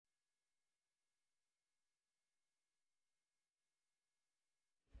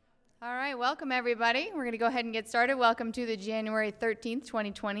All right, welcome everybody. We're going to go ahead and get started. Welcome to the January 13th,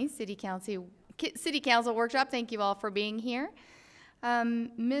 2020 City Council Workshop. Thank you all for being here.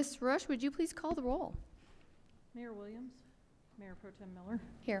 Ms. Rush, would you please call the roll? Mayor Williams, Mayor Pro Tem Miller.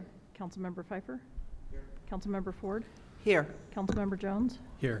 Here. Councilmember Pfeiffer. Here. Councilmember Ford. Here. Councilmember Jones.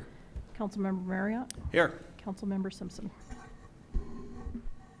 Here. Councilmember Marriott. Here. Councilmember Simpson.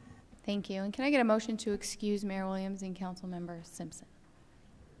 Thank you. And can I get a motion to excuse Mayor Williams and Councilmember Simpson?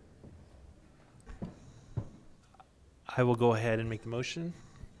 I will go ahead and make the motion.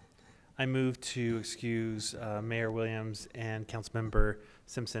 I move to excuse Mayor Williams and Councilmember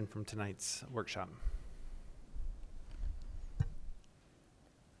Simpson from tonight's workshop.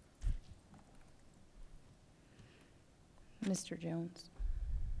 Mr. Jones.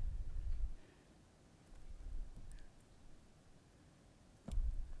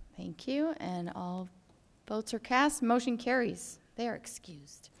 Thank you. And all votes are cast. Motion carries. They are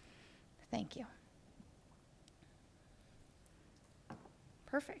excused. Thank you.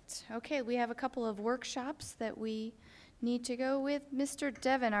 Perfect. Okay, we have a couple of workshops that we need to go with. Mr.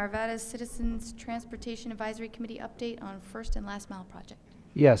 Devon, Arvada's Citizens Transportation Advisory Committee update on first and last mile project.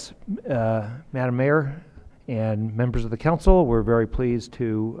 Yes, Madam Mayor and members of the council, we're very pleased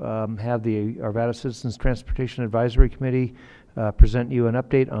to have the Arvada Citizens Transportation Advisory Committee present you an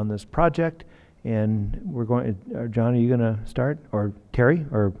update on this project. And we're going, John, are you going to start? Or Terry?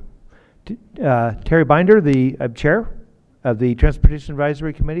 Or Terry Binder, the chair of the Transportation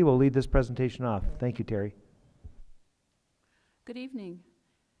Advisory Committee, will lead this presentation off. Thank you, Terry. Good evening.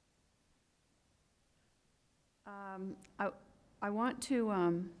 I want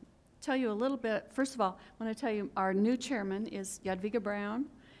to tell you a little bit. First of all, I want to tell you our new chairman is Jadwiga Brown,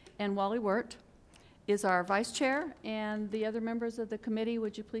 and Wally Wirt is our vice chair. And the other members of the committee,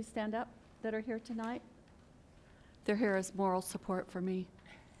 would you please stand up that are here tonight? They're here as moral support for me.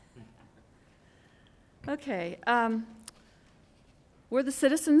 Okay. We're the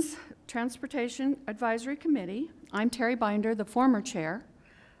Citizens Transportation Advisory Committee. I'm Terry Binder, the former chair.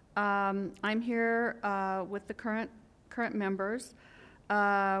 I'm here with the current members.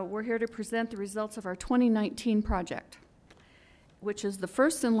 We're here to present the results of our 2019 project, which is the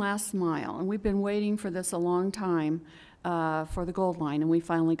first and last mile. And we've been waiting for this a long time for the Gold Line, and we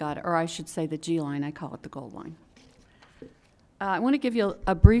finally got it, or I should say the G Line. I call it the Gold Line. I want to give you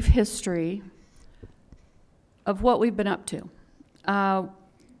a brief history of what we've been up to.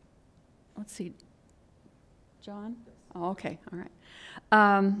 Let's see, John? Oh, okay, all right.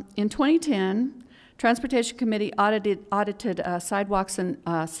 In 2010, Transportation Committee audited sidewalks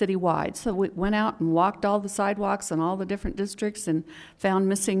citywide. So we went out and walked all the sidewalks in all the different districts and found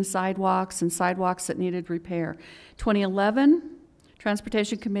missing sidewalks and sidewalks that needed repair. 2011,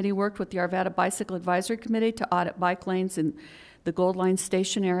 Transportation Committee worked with the Arvada Bicycle Advisory Committee to audit bike lanes in the Gold Line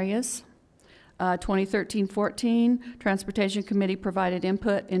station areas. 2013-14, Transportation Committee provided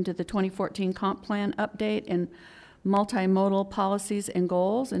input into the 2014 comp plan update and multimodal policies and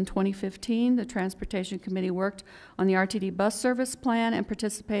goals. In 2015, the Transportation Committee worked on the RTD bus service plan and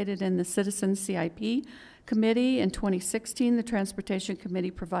participated in the Citizens CIP Committee. In 2016, the Transportation Committee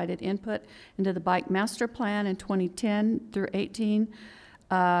provided input into the Bike Master Plan. In 2010 through 18,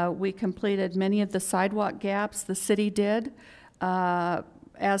 we completed many of the sidewalk gaps the city did,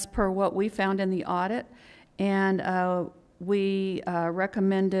 as per what we found in the audit, and we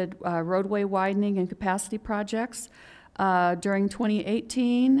recommended roadway widening and capacity projects during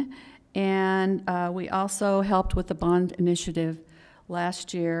 2018, and we also helped with the bond initiative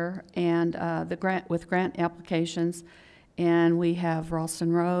last year and with grant applications, and we have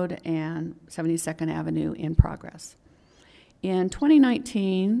Ralston Road and 72nd Avenue in progress. In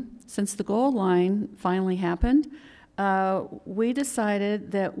 2019, since the Gold Line finally happened, we decided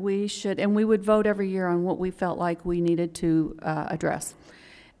that we should, and we would vote every year on what we felt like we needed to address.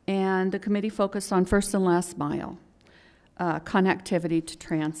 And the committee focused on first and last mile connectivity to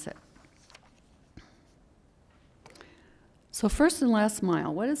transit. So first and last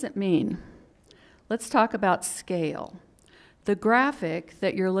mile, what does it mean? Let's talk about scale. The graphic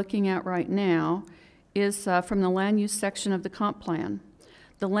that you're looking at right now is from the land use section of the comp plan.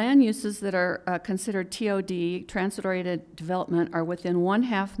 The land uses that are considered TOD, transit-oriented development, are within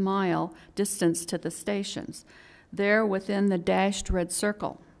 1/2 mile distance to the stations. They're within the dashed red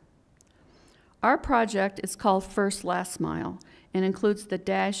circle. Our project is called First Last Mile and includes the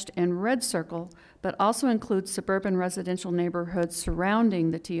dashed and red circle, but also includes suburban residential neighborhoods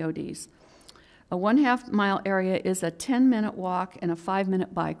surrounding the TODs. A 1/2 mile area is a 10-minute walk and a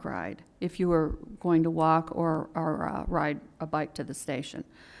 5-minute bike ride if you were going to walk or ride a bike to the station.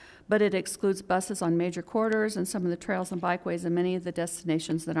 but it excludes buses on major corridors and some of the trails and bikeways and many of the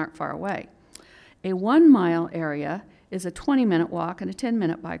destinations that aren't far away. A 1-mile area is a 20-minute walk and a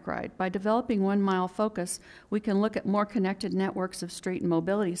 10-minute bike ride. By developing 1-mile focus, we can look at more connected networks of street and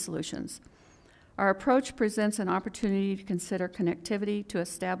mobility solutions. Our approach presents an opportunity to consider connectivity to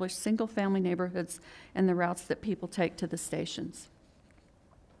establish single-family neighborhoods and the routes that people take to the stations.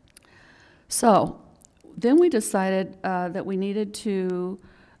 So then we decided that we needed to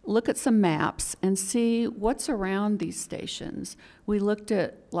look at some maps and see what's around these stations. We looked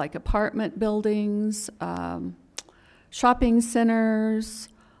at like apartment buildings, shopping centers,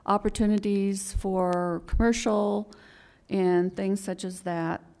 opportunities for commercial and things such as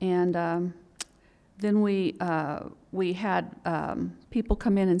that. And then we had people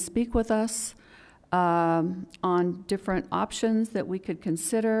come in and speak with us on different options that we could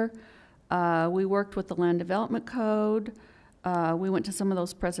consider. We worked with the Land Development Code. We went to some of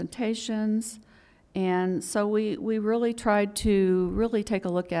those presentations. And so we really tried to really take a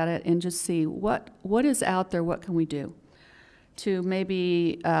look at it and just see what is out there, what can we do to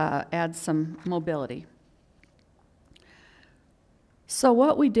maybe add some mobility. So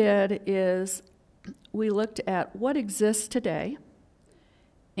what we did is we looked at what exists today,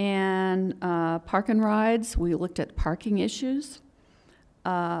 and park and rides. We looked at parking issues.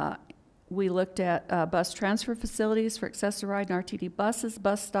 We looked at bus transfer facilities for access to ride and RTD buses,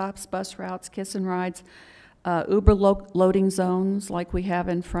 bus stops, bus routes, kiss and rides, Uber loading zones like we have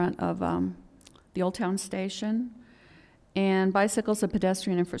in front of the Old Town Station, and bicycles and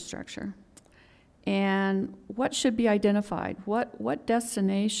pedestrian infrastructure. And what should be identified? What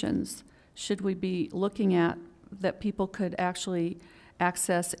destinations should we be looking at that people could actually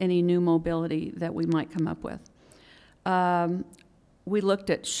access any new mobility that we might come up with? We looked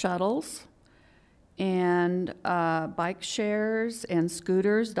at shuttles and bike shares and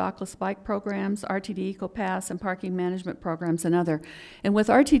scooters, dockless bike programs, RTD EcoPass, and parking management programs and other. And with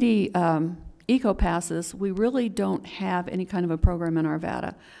RTD EcoPasses, we really don't have any kind of a program in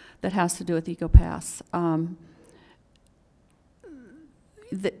Arvada that has to do with EcoPass.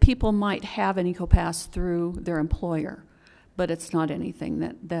 That people might have an EcoPass through their employer, but it's not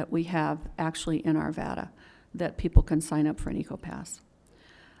anything that we have actually in Arvada that people can sign up for an EcoPass.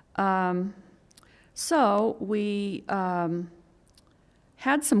 So we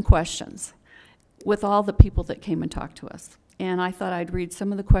had some questions with all the people that came and talked to us. And I thought I'd read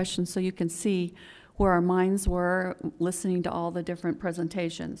some of the questions so you can see where our minds were listening to all the different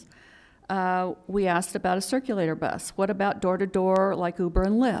presentations. We asked about a circulator bus. What about door-to-door like Uber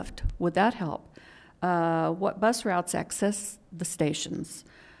and Lyft? Would that help? What bus routes access the stations?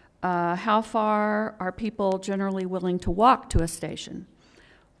 How far are people generally willing to walk to a station?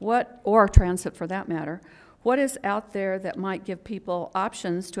 Or transit for that matter? What is out there that might give people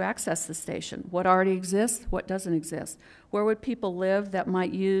options to access the station? What already exists? What doesn't exist? Where would people live that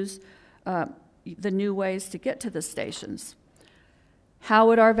might use the new ways to get to the stations? How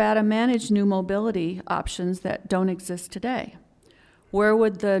would Arvada manage new mobility options that don't exist today? Where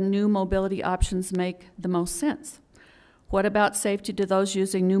would the new mobility options make the most sense? What about safety to those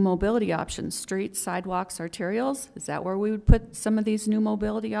using new mobility options? Streets, sidewalks, arterials? Is that where we would put some of these new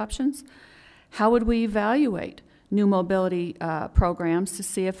mobility options? How would we evaluate new mobility programs to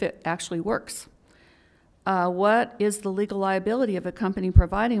see if it actually works? What is the legal liability of a company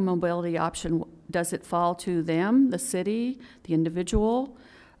providing a mobility option? Does it fall to them, the city, the individual?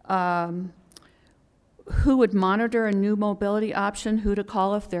 Who would monitor a new mobility option? Who to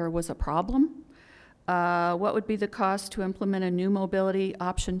call if there was a problem? What would be the cost to implement a new mobility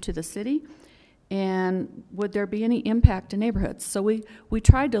option to the city? And would there be any impact to neighborhoods? So we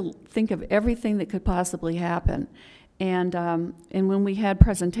tried to think of everything that could possibly happen. And when we had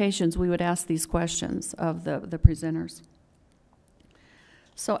presentations, we would ask these questions of the presenters.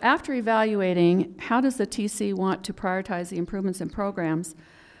 So after evaluating how does the TC want to prioritize the improvements in programs,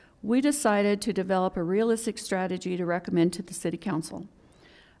 we decided to develop a realistic strategy to recommend to the City Council.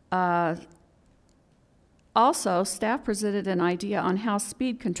 Also, staff presented an idea on how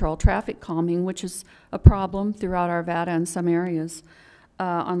speed control, traffic calming, which is a problem throughout Arvada and some areas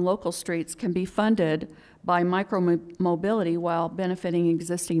on local streets, can be funded by micro-mobility while benefiting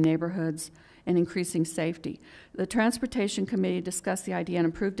existing neighborhoods and increasing safety. The Transportation Committee discussed the idea and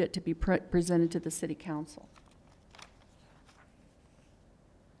approved it to be presented to the City Council.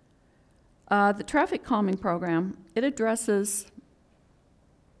 The traffic calming program, it addresses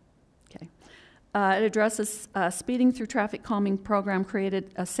speeding through traffic calming program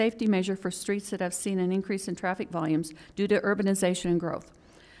created a safety measure for streets that have seen an increase in traffic volumes due to urbanization and growth.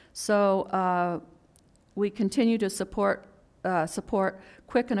 So we continue to support support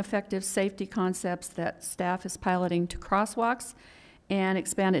quick and effective safety concepts that staff is piloting to crosswalks and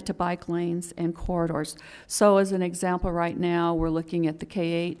expand it to bike lanes and corridors. So as an example, right now, we're looking at the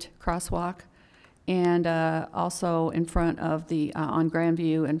K8 crosswalk and also in front of the, on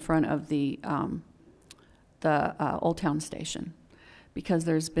Grandview, in front of the Old Town Station, because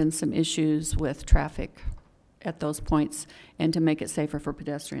there's been some issues with traffic at those points and to make it safer for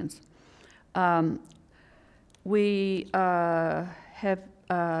pedestrians. We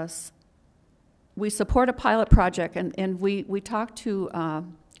we support a pilot project, and we talked to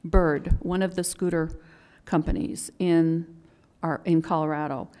Bird, one of the scooter companies in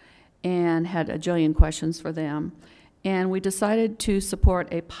Colorado, and had a jillion questions for them. And we decided to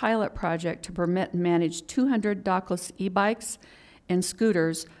support a pilot project to permit and manage 200 dockless e-bikes and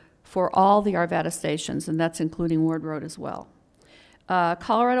scooters for all the Arvada stations, and that's including Ward Road as well.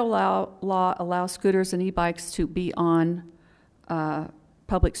 Colorado law allows scooters and e-bikes to be on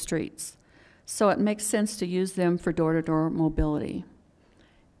public streets. So it makes sense to use them for door-to-door mobility.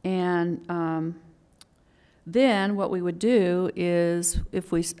 And then what we would do is,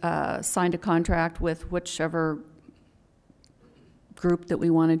 if we signed a contract with whichever group that we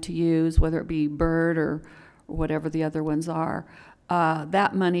wanted to use, whether it be Bird or whatever the other ones are,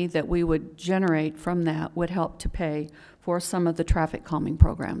 that money that we would generate from that would help to pay for some of the traffic calming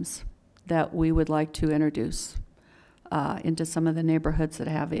programs that we would like to introduce into some of the neighborhoods that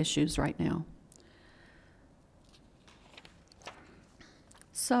have issues right now.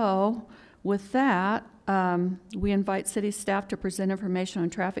 So with that, we invite city staff to present information on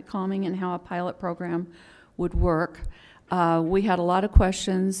traffic calming and how a pilot program would work. We had a lot of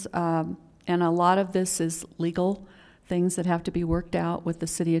questions, and a lot of this is legal things that have to be worked out with the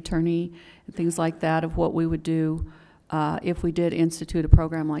city attorney and things like that of what we would do if we did institute a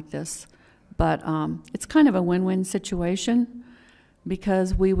program like this. But it's kind of a win-win situation,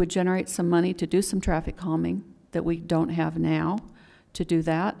 because we would generate some money to do some traffic calming that we don't have now to do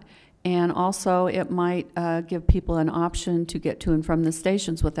that. And also it might give people an option to get to and from the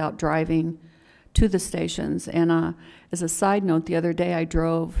stations without driving to the stations. And as a side note, the other day I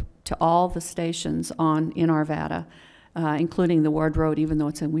drove to all the stations in Arvada, including the Ward Road, even though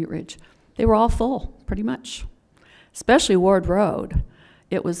it's in Wheat Ridge. They were all full, pretty much, especially Ward Road.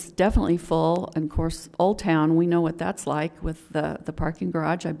 It was definitely full, and of course, Old Town, we know what that's like with the parking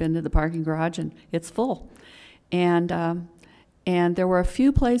garage. I've been to the parking garage, and it's full. And there were a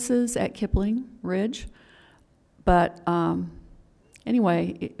few places at Kipling Ridge, but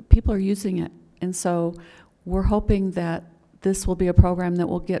anyway, people are using it. And so we're hoping that this will be a program that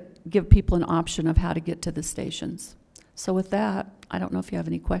will give people an option of how to get to the stations. So with that, I don't know if you have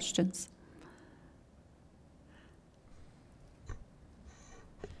any questions.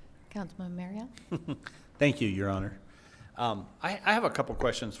 Councilman Marriott? Thank you, Your Honor. I have a couple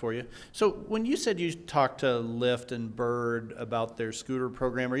questions for you. So when you said you talked to Lyft and Bird about their scooter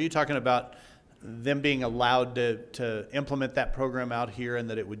program, are you talking about them being allowed to implement that program out here, and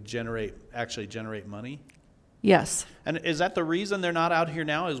that it would actually generate money? Yes. And is that the reason they're not out here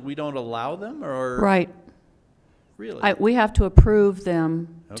now, is we don't allow them, or? Right. Really? We have to approve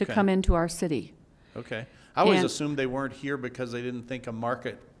them to Okay. come into our city. Okay. I always And- assumed they weren't here because they didn't think a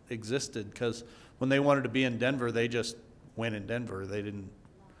market existed, because when they wanted to be in Denver, they just went in Denver.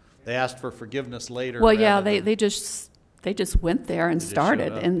 They asked for forgiveness later. Well, yeah, rather than- they just went there and They just started,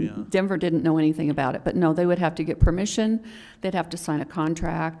 showed up, and yeah. Denver didn't know anything about it. But no, they would have to get permission. They'd have to sign a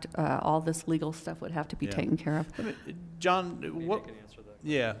contract. All this legal stuff would have to be Yeah. taken care of. John, what?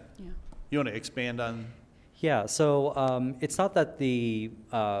 Yeah. Yeah. You want to expand on? Yeah, so it's not that the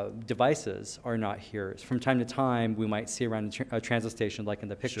devices are not here. From time to time, we might see around a transit station, like in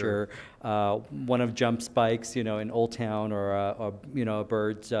the picture, one of Jump's bikes, in Old Town, or a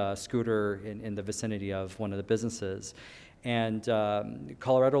Bird's scooter in the vicinity of one of the businesses. And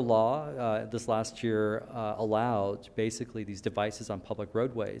Colorado law this last year allowed basically these devices on public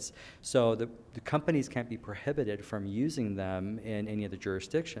roadways. So the companies can't be prohibited from using them in any of the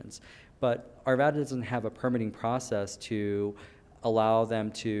jurisdictions. But Arvada doesn't have a permitting process to allow them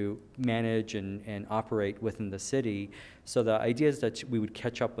to manage and operate within the city. So the idea is that we would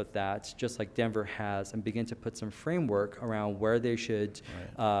catch up with that, just like Denver has, and begin to put some framework around where they should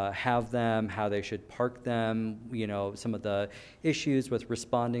have them, how they should park them, some of the issues with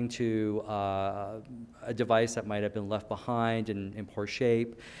responding to a device that might have been left behind in poor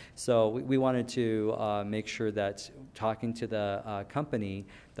shape. So we wanted to make sure that, talking to the company,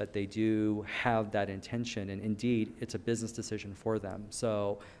 that they do have that intention, and indeed it's a business decision for them.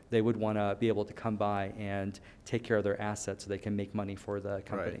 So they would want to be able to come by and take care of their assets so they can make money for the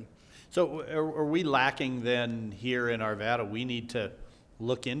company. Right. So are we lacking then here in Arvada? We need to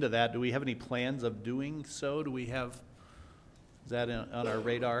look into that. Do we have any plans of doing so? Do we have, is that on our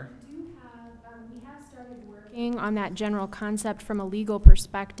radar? We have started working on that general concept from a legal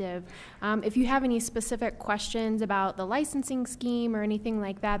perspective. If you have any specific questions about the licensing scheme or anything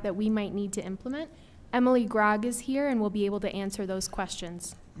like that that we might need to implement, Emily Grogg is here and will be able to answer those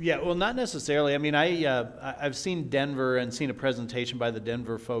questions. Yeah, well, not necessarily. I mean, I've seen Denver and seen a presentation by the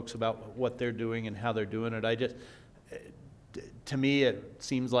Denver folks about what they're doing and how they're doing it. To me, it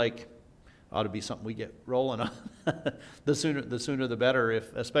seems like ought to be something we get rolling on. the sooner the better,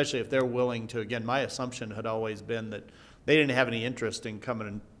 especially if they're willing to. Again, my assumption had always been that they didn't have any interest in coming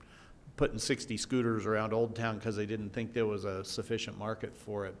and putting 60 scooters around Old Town because they didn't think there was a sufficient market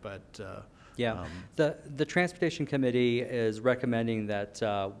for it. But yeah, the Transportation Committee is recommending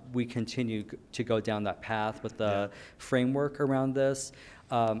that we continue to go down that path with the framework around this.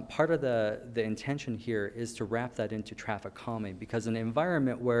 Part of the intention here is to wrap that into traffic calming, because in an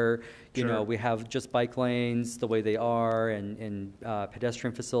environment where, you know, we have just bike lanes the way they are and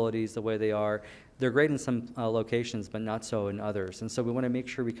pedestrian facilities the way they are, they're great in some locations, but not so in others. And so we want to make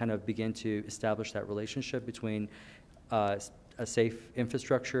sure we kind of begin to establish that relationship between a safe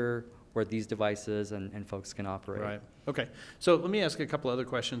infrastructure where these devices and folks can operate. Right. Okay. So let me ask a couple other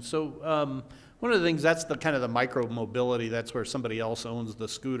questions. So one of the things, that's the kind of the micro mobility. That's where somebody else owns the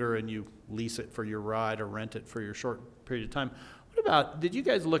scooter and you lease it for your ride or rent it for your short period of time. What about, did you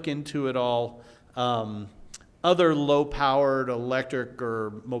guys look into it all, other low-powered electric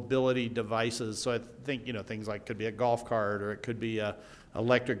or mobility devices? So I think, you know, things like could be a golf cart or it could be a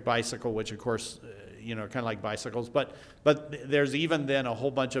electric bicycle, which of course, you know, kind of like bicycles, but there's even then a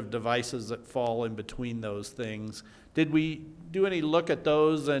whole bunch of devices that fall in between those things. Did we do any look at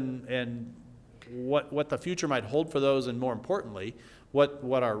those and what the future might hold for those, and more importantly,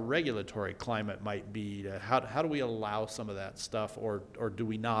 what our regulatory climate might be? How do we allow some of that stuff, or do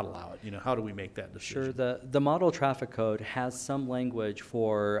we not allow it? You know, how do we make that decision? Sure. The model traffic code has some language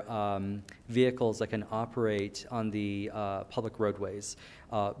for vehicles that can operate on the public roadways.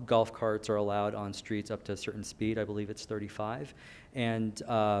 Golf carts are allowed on streets up to a certain speed. I believe it's 35. And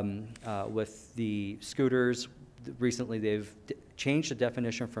with the scooters, recently they've changed the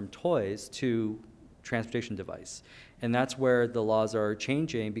definition from toys to transportation device. And that's where the laws are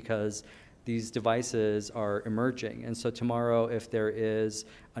changing, because these devices are emerging. And so tomorrow, if there is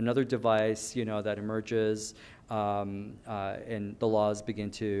another device, you know, that emerges and the laws begin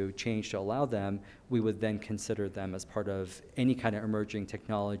to change to allow them, we would then consider them as part of any kind of emerging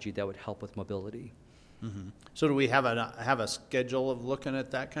technology that would help with mobility. Mm-hmm. So do we have a schedule of looking at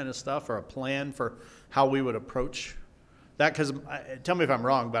that kind of stuff, or a plan for how we would approach that? Because tell me if I'm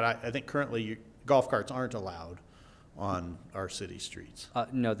wrong, but I think currently golf carts aren't allowed on our city streets.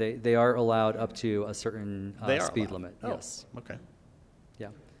 No, they are allowed up to a certain speed limit. Oh, yes. Okay. Yeah.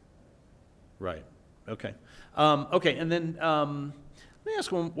 Right. Okay. Okay. And then let me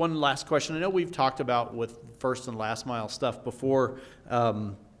ask one last question. I know we've talked about with first and last mile stuff before.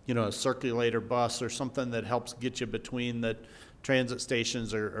 You know, a circulator bus or something that helps get you between the transit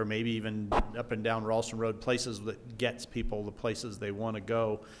stations, or maybe even up and down Ralston Road, places that gets people the places they want to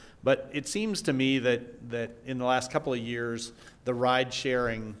go. But it seems to me that in the last couple of years, the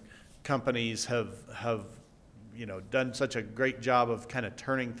ride-sharing companies have you know, done such a great job of kind of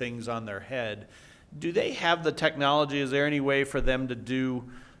turning things on their head. Do they have the technology? Is there any way for them to do,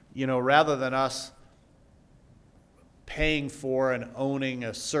 you know, rather than us paying for and owning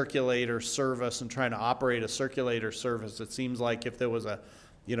a circulator service and trying to operate a circulator service, it seems like if there was a,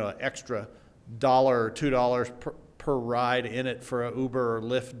 you know, extra $1 or $2 per ride in it for a Uber or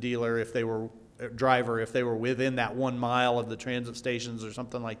Lyft dealer, if they were driver, if they were within that 1 mile of the transit stations or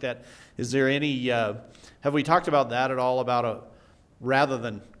something like that. Is there any, have we talked about that at all, about rather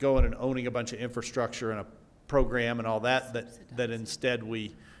than going and owning a bunch of infrastructure and a program and all that instead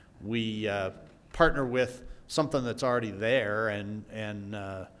we partner with something that's already there and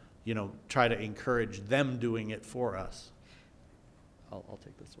you know, try to encourage them doing it for us? I'll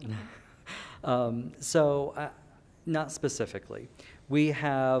take this one. Not specifically. We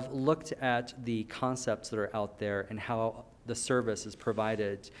have looked at the concepts that are out there and how the service is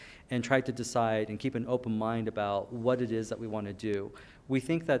provided, and tried to decide and keep an open mind about what it is that we want to do. We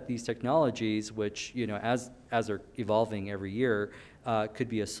think that these technologies, which, you know, as they're evolving every year, could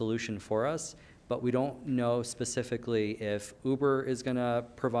be a solution for us. But we don't know specifically if Uber is going to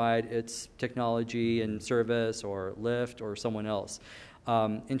provide its technology and service, or Lyft, or someone else.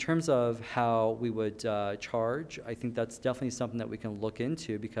 In terms of how we would charge, I think that's definitely something that we can look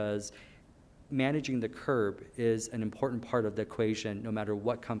into, because managing the curb is an important part of the equation, no matter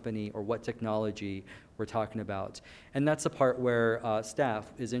what company or what technology we're talking about. And that's the part where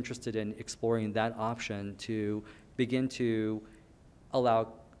staff is interested in exploring that option to begin to allow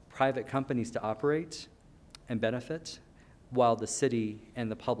private companies to operate and benefit, while the city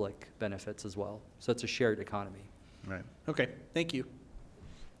and the public benefits as well. So it's a shared economy. Right. Okay. Thank you.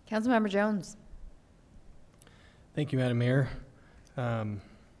 Councilmember Jones. Thank you, Madam Mayor. Thank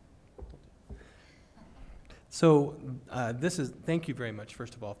you very much,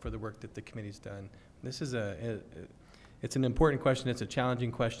 first of all, for the work that the committee's done. This is it's an important question, it's a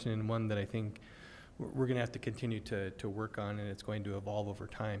challenging question, and one that I think we're going to have to continue to work on, and it's going to evolve over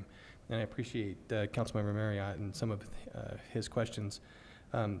time. And I appreciate Councilmember Marriott and some of his questions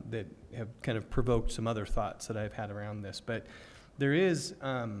that have kind of provoked some other thoughts that I've had around this. But there is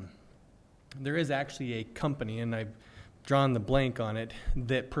actually a company, and I've drawn the blank on it,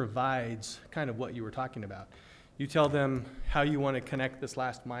 that provides kind of what you were talking about. You tell them how you want to connect this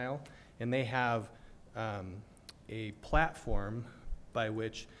last mile, and they have a platform by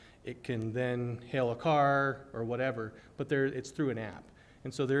which it can then hail a car or whatever, but it's through an app.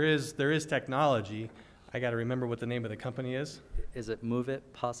 And so there is technology. I got to remember what the name of the company is. Is it Move It,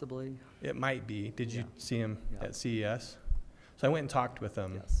 possibly? It might be. Did you see him at CES? So I went and talked with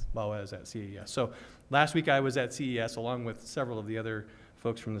them while I was at CES. So last week I was at CES along with several of the other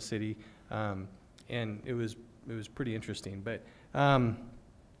folks from the city, and it was pretty interesting. But a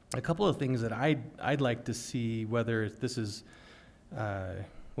couple of things that I'd like to see, whether this is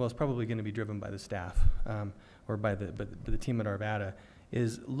well, it's probably going to be driven by the staff or by the team at Arvada,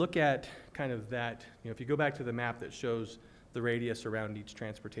 is look at kind of that, if you go back to the map that shows the radius around each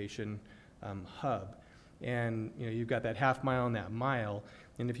transportation hub, and you've got that half mile and that mile,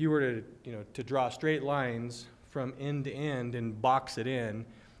 and if you were to draw straight lines from end to end and box it in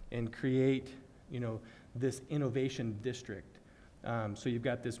and create this innovation district, so you've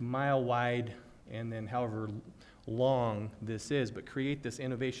got this mile wide and then however long this is, but create this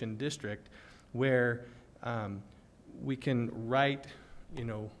innovation district where we can write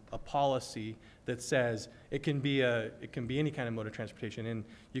a policy that says it can be any kind of mode of transportation, and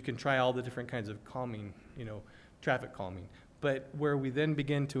you can try all the different kinds of calming, traffic calming, but where we then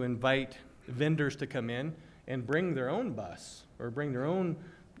begin to invite vendors to come in and bring their own bus or bring their own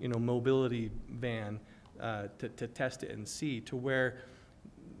mobility van to test it and see, to where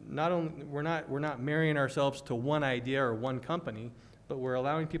not only we're not marrying ourselves to one idea or one company, but we're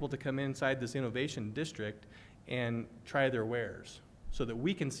allowing people to come inside this innovation district and try their wares, so that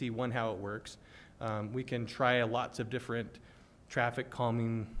we can see, one, how it works. We can try lots of different traffic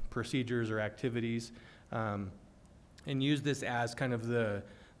calming procedures or activities, and use this as kind of the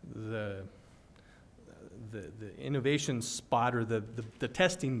innovation spot, or the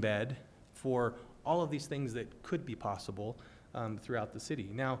testing bed for all of these things that could be possible throughout the city.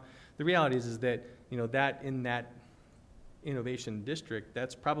 Now, the reality is that that in that innovation district,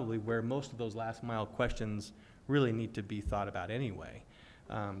 that's probably where most of those last mile questions really need to be thought about anyway.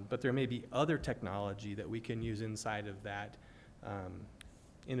 But there may be other technology that we can use inside of that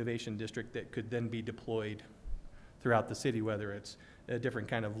innovation district that could then be deployed throughout the city, whether it's a different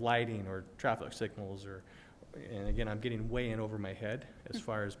kind of lighting or traffic signals, and again, I'm getting way in over my head as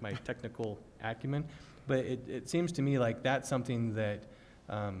far as my technical acumen, but it seems to me like that's something that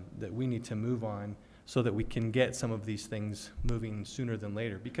that we need to move on, so that we can get some of these things moving sooner than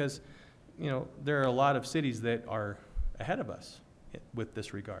later, because there are a lot of cities that are ahead of us with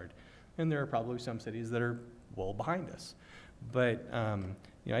this regard, and there are probably some cities that are well behind us. But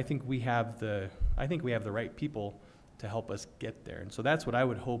I think we have the right people to help us get there, and so that's what I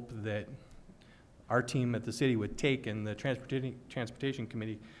would hope that our team at the city would take, and the transportation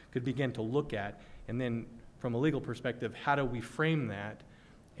committee could begin to look at, and then from a legal perspective, how do we frame that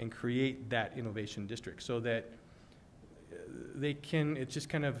and create that innovation district so that they can, it's just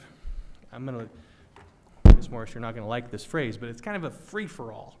kind of, Ms. Morris, you're not going to like this phrase, but it's kind of a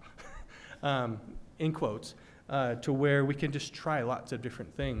free-for-all, in quotes, to where we can just try lots of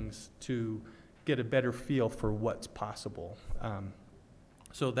different things to get a better feel for what's possible.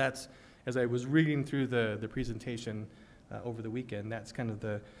 So that's, as I was reading through the presentation over the weekend, that's kind of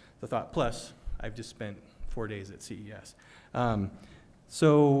the thought. Plus, I've just spent 4 days at CES. Mr.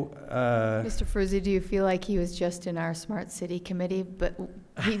 Fruzzi, do you feel like he was just in our Smart City Committee, but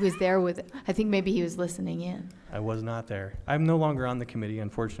he was there I think maybe he was listening in? I was not there. I'm no longer on the committee,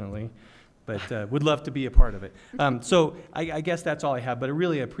 unfortunately, but would love to be a part of it. So I guess that's all I have, but I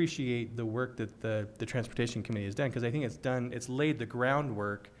really appreciate the work that the Transportation Committee has done, because I think it's laid the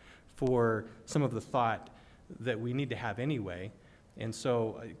groundwork for some of the thought that we need to have anyway. And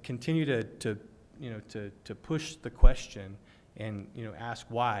so continue to push the question and, ask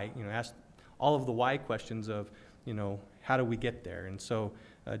why, ask all of the why questions of, how do we get there? And so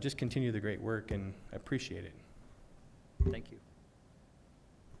just continue the great work, and I appreciate it. Thank you.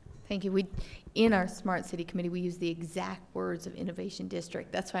 Thank you. In our Smart City Committee, we use the exact words of Innovation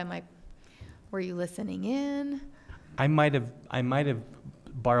District. That's why I'm like, were you listening in? I might have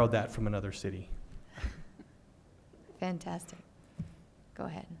borrowed that from another city. Fantastic. Go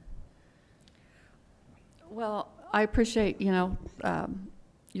ahead. Well, I appreciate,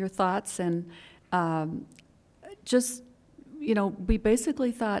 your thoughts, and just, we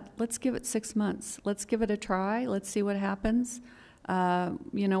basically thought, let's give it 6 months. Let's give it a try. Let's see what happens.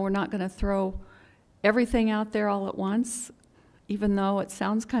 We're not going to throw everything out there all at once, even though it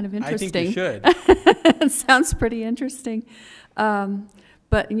sounds kind of interesting. I think you should. It sounds pretty interesting.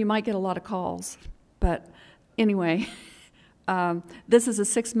 But you might get a lot of calls. But anyway, this is a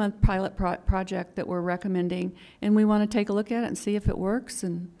 6-month pilot project that we're recommending, and we want to take a look at it and see if it works,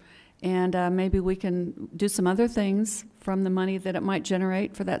 and maybe we can do some other things from the money that it might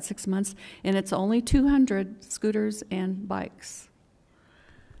generate for that 6 months. And it's only 200 scooters and bikes,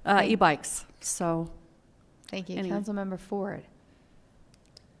 e-bikes. So, thank you. Anyway. Councilmember Ford.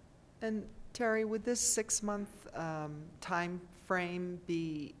 And Terry, would this 6-month time frame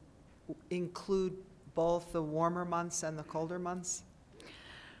include both the warmer months and the colder months?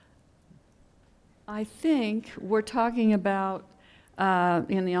 I think we're talking about,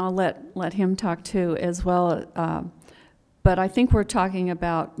 and I'll let him talk too as well, but I think we're talking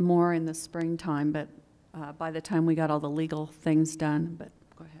about more in the springtime, but by the time we got all the legal things done. But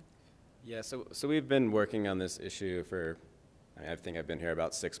go ahead. Yeah, so we've been working on this issue for, I think I've been here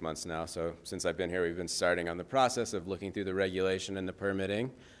about 6 months now. So since I've been here, we've been starting on the process of looking through the regulation and the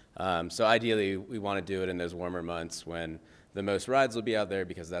permitting. So ideally, we want to do it in those warmer months when the most rides will be out there,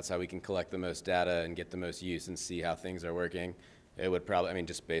 because that's how we can collect the most data and get the most use and see how things are working. It would probably,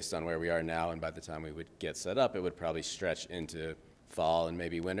 just based on where we are now and by the time we would get set up, it would probably stretch into fall and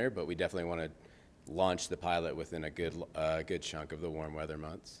maybe winter, but we definitely want to launch the pilot within a good chunk of the warm weather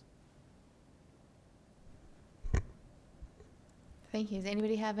months. Thank you. Does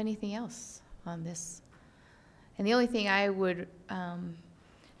anybody have anything else on this? And the only thing I would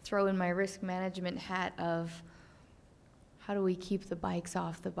throw in my risk management hat of how do we keep the bikes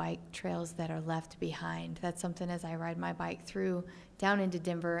off the bike trails that are left behind? That's something as I ride my bike through down into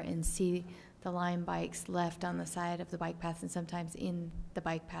Denver and see the Lime bikes left on the side of the bike paths and sometimes in the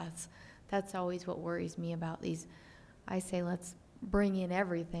bike paths. That's always what worries me about these. I say let's bring in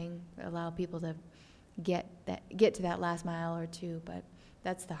everything, allow people to get to that last mile or two, but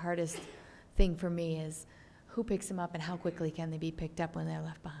that's the hardest thing for me is who picks them up and how quickly can they be picked up when they're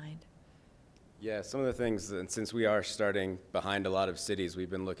left behind. Yeah, some of the things, and since we are starting behind a lot of cities,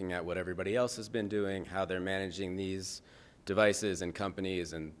 we've been looking at what everybody else has been doing, how they're managing these devices and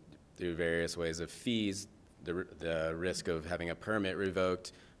companies, and through various ways of fees, the risk of having a permit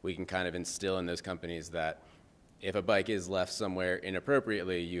revoked. We can kind of instill in those companies that if a bike is left somewhere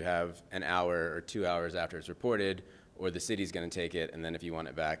inappropriately, you have an hour or 2 hours after it's reported, or the city's going to take it, and then if you want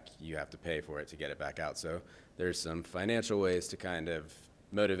it back, you have to pay for it to get it back out. So there's some financial ways to kind of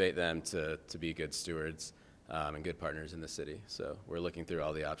motivate them to be good stewards and good partners in the city. So we're looking through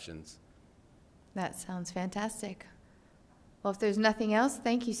all the options. That sounds fantastic. Well, if there's nothing else,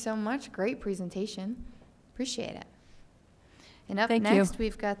 thank you so much. Great presentation. Appreciate it. And up next,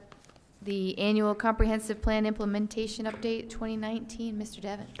 we've got the annual comprehensive plan implementation update 2019. Mr.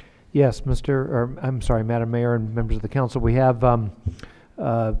 Devon. Yes, Madam Mayor and members of the council, we have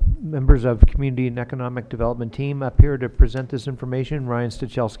members of Community and Economic Development team up here to present this information. Ryan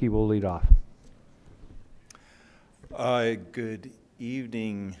Stachelski will lead off. Good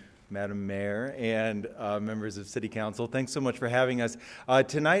evening, Madam Mayor and members of City Council. Thanks so much for having us.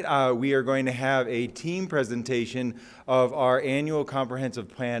 Tonight we are going to have a team presentation of our annual comprehensive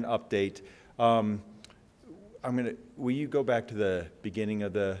plan update. Will you go back to the beginning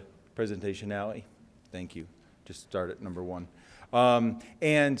of the presentation, Allie? Thank you. Just start at number 1.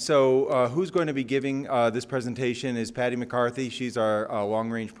 And so who's going to be giving this presentation is Patty McCarthy. She's our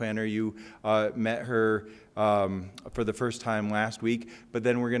long-range planner. You met her for the first time last week, but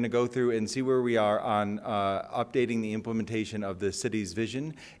then we're going to go through and see where we are on updating the implementation of the city's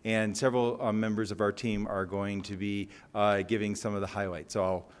vision, and several members of our team are going to be giving some of the highlights.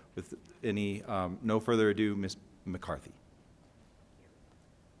 So with no further ado, Ms. McCarthy.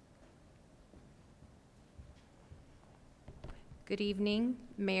 Good evening,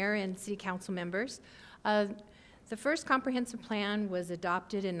 Mayor and City Council members. The first comprehensive plan was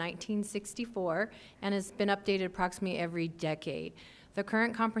adopted in 1964 and has been updated approximately every decade. The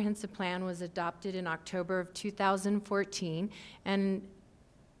current comprehensive plan was adopted in October of 2014 and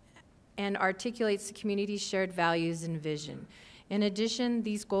articulates the community's shared values and vision. In addition,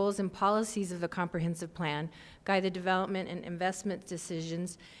 these goals and policies of the comprehensive plan guide the development and investment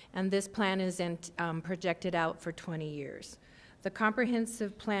decisions, and this plan is projected out for 20 years. The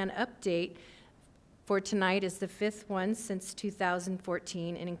comprehensive plan update for tonight is the 5th one since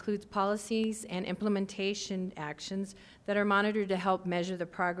 2014 and includes policies and implementation actions that are monitored to help measure the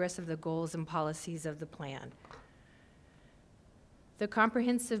progress of the goals and policies of the plan. The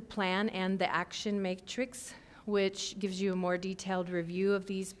comprehensive plan and the action matrix, which gives you a more detailed review of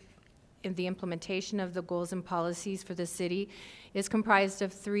these in the implementation of the goals and policies for the city, is comprised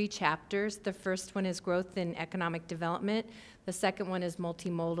of 3 chapters. The first one is growth and economic development. The second one is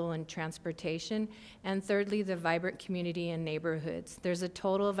multimodal and transportation. And thirdly, the vibrant community and neighborhoods. There's a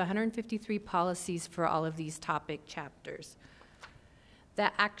total of 153 policies for all of these topic chapters.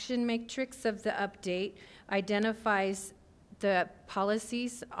 The action matrix of the update identifies the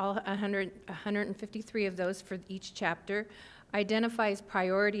policies, all 153 of those for each chapter, identifies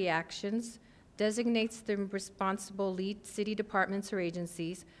priority actions, designates the responsible lead city departments or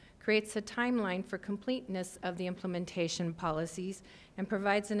agencies, creates a timeline for completeness of the implementation policies, and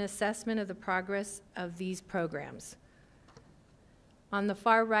provides an assessment of the progress of these programs. On the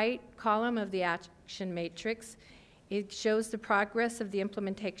far right column of the action matrix, it shows the progress of the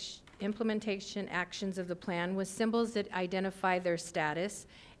implementation actions of the plan with symbols that identify their status,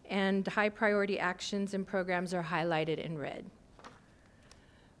 and high priority actions and programs are highlighted in red.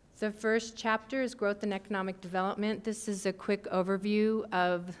 The first chapter is growth and economic development. This is a quick overview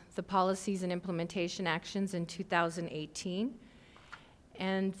of the policies and implementation actions in 2018.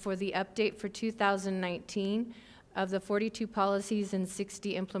 And for the update for 2019, of the 42 policies and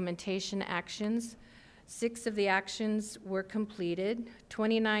 60 implementation actions, 6 of the actions were completed,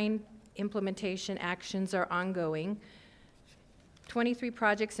 29 implementation actions are ongoing, 23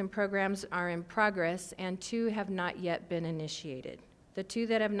 projects and programs are in progress, and 2 have not yet been initiated. The 2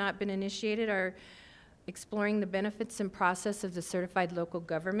 that have not been initiated are exploring the benefits and process of the certified local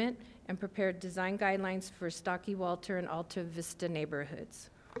government and prepared design guidelines for Stocky Walter and Alta Vista neighborhoods.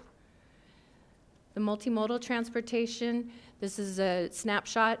 The multimodal transportation, this is a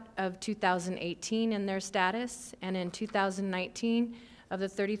snapshot of 2018 and their status, and in 2019, of the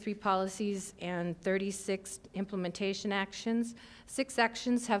 33 policies and 36 implementation actions, 6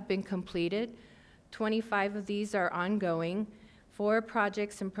 actions have been completed. 25 of these are ongoing. 4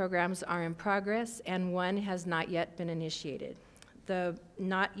 projects and programs are in progress, and 1 has not yet been initiated. The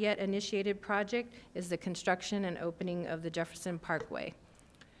not yet initiated project is the construction and opening of the Jefferson Parkway.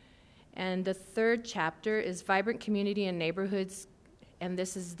 And the third chapter is vibrant community and neighborhoods, and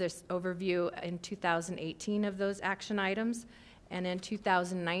this is this overview in 2018 of those action items. And in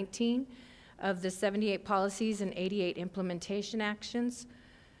 2019, of the 78 policies and 88 implementation actions,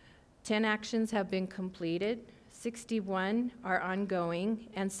 10 actions have been completed, 61 are ongoing,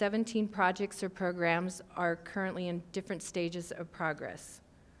 and 17 projects or programs are currently in different stages of progress.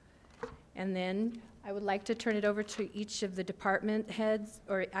 And then I would like to turn it over to each of the department heads,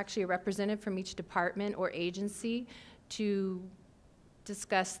 or actually a representative from each department or agency, to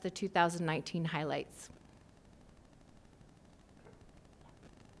discuss the 2019 highlights.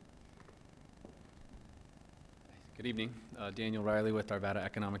 Good evening. Daniel Riley with Arvada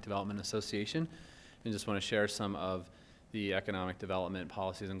Economic Development Association. And just want to share some of the economic development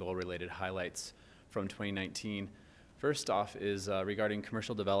policies and goal-related highlights from 2019. First off is regarding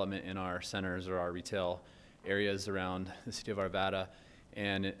commercial development in our centers or our retail areas around the city of Arvada.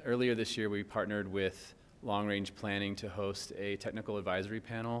 And earlier this year, we partnered with Long Range Planning to host a technical advisory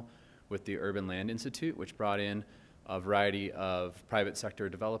panel with the Urban Land Institute, which brought in a variety of private sector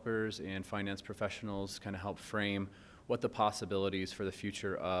developers and finance professionals, kind of help frame what the possibilities for the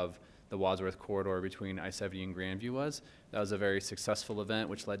future of the Wadsworth corridor between I-70 and Grandview was. That was a very successful event,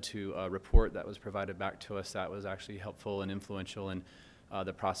 which led to a report that was provided back to us that was actually helpful and influential in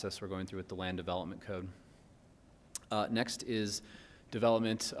the process we're going through with the Land Development Code. Next is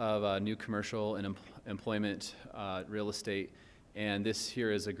development of new commercial and employment real estate. And this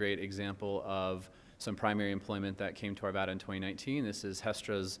here is a great example of some primary employment that came to Arvada in 2019. This is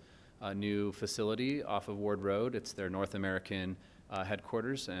Hestra's new facility off of Ward Road. It's their North American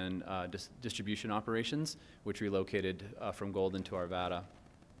headquarters and distribution operations, which relocated from Golden to Arvada.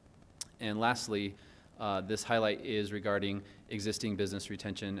 And lastly, this highlight is regarding existing business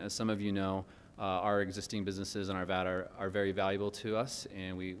retention. As some of you know, our existing businesses in Arvada are very valuable to us,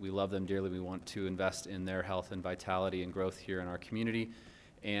 and we love them dearly. We want to invest in their health and vitality and growth here in our community.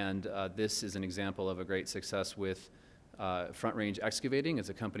 And this is an example of a great success with Front Range Excavating. It's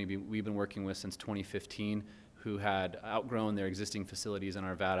a company we've been working with since 2015, who had outgrown their existing facilities in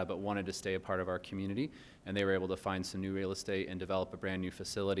Arvada but wanted to stay a part of our community. And they were able to find some new real estate and develop a brand new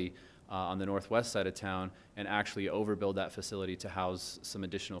facility on the northwest side of town and actually overbuild that facility to house some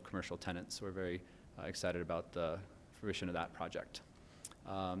additional commercial tenants. So we're very excited about the fruition of that project.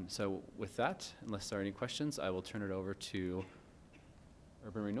 So with that, unless there are any questions, I will turn it over to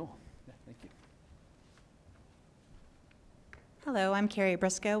Urban Renewal. Yeah, thank you. Hello, I'm Carrie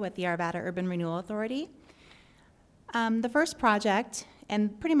Briscoe with the Arvada Urban Renewal Authority. The first project,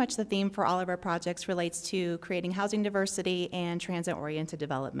 and pretty much the theme for all of our projects, relates to creating housing diversity and transit-oriented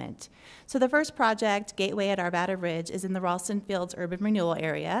development. So the first project, Gateway at Arvada Ridge, is in the Ralston Fields Urban Renewal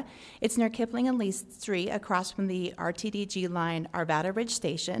area. It's near Kipling and Lee Street, across from the RTDG line Arvada Ridge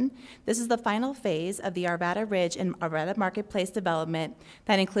Station. This is the final phase of the Arvada Ridge and Arvada Marketplace development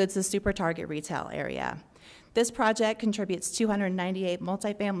that includes the Super Target retail area. This project contributes 298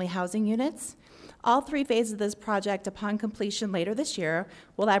 multifamily housing units. All three phases of this project, upon completion later this year,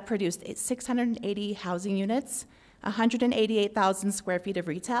 will have produced 680 housing units, 188,000 square feet of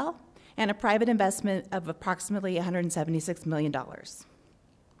retail, and a private investment of approximately $176 million.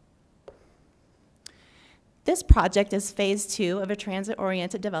 This project is phase 2 of a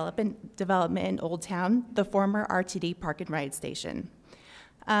transit-oriented development in Old Town, the former RTD Park and Ride Station.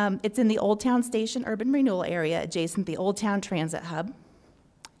 It's in the Old Town Station urban renewal area adjacent to the Old Town Transit Hub.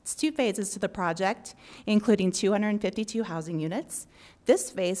 It's 2 phases to the project, including 252 housing units.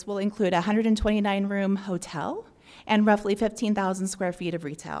 This phase will include a 129-room hotel and roughly 15,000 square feet of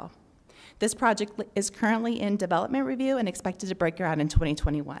retail. This project is currently in development review and expected to break ground in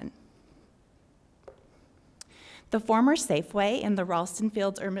 2021. The former Safeway in the Ralston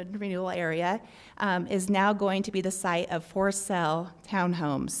Fields urban renewal area is now going to be the site of for-sale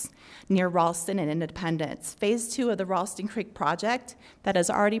townhomes near Ralston and Independence. Phase 2 of the Ralston Creek project that has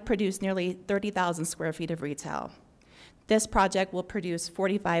already produced nearly 30,000 square feet of retail. This project will produce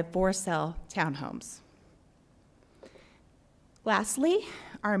 45 for-sale townhomes. Lastly,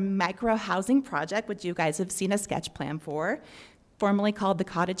 our micro housing project, which you guys have seen a sketch plan for, formerly called the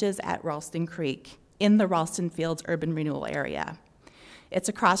Cottages at Ralston Creek, in the Ralston Fields urban renewal area. It's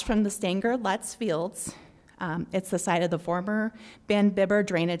across from the Stanger Lutz Fields. It's the site of the former Ben Bibber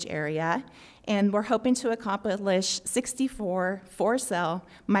drainage area, and we're hoping to accomplish 64 for-sale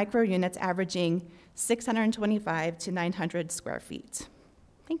micro units averaging 625 to 900 square feet.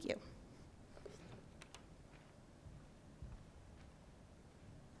 Thank you.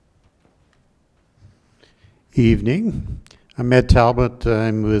 Evening. I'm Ed Talbot.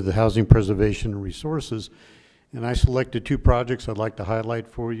 I'm with Housing Preservation and Resources, and I selected 2 projects I'd like to highlight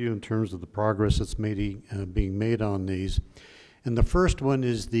for you in terms of the progress that's being made on these. And the first one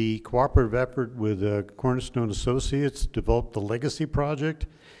is the cooperative effort with Cornerstone Associates to develop the Legacy Project.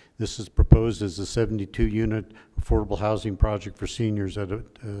 This is proposed as a 72-unit affordable housing project for seniors at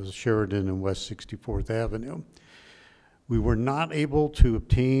Sheridan and West 64th Avenue. We were not able to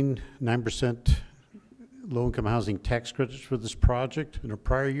obtain 9% low-income housing tax credits for this project in a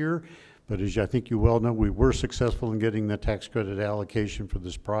prior year, but as I think you well know, we were successful in getting the tax credit allocation for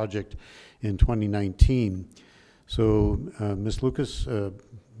this project in 2019. So Ms. Lucas,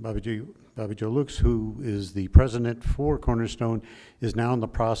 Bobby Jo Lucas, who is the president for Cornerstone, is now in the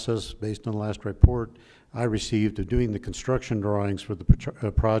process, based on the last report I received, of doing the construction drawings for the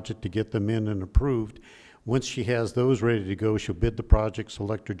project to get them in and approved. Once she has those ready to go, she'll bid the project,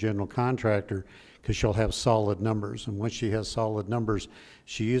 select her general contractor, because she'll have solid numbers. And once she has solid numbers,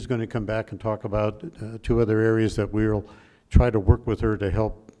 she is going to come back and talk about 2 other areas that we'll try to work with her to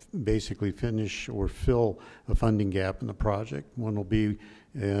help basically finish or fill a funding gap in the project. One will be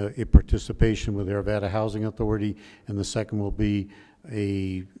a participation with the Arvada Housing Authority, and the second will be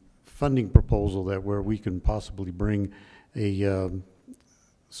a funding proposal where we can possibly bring a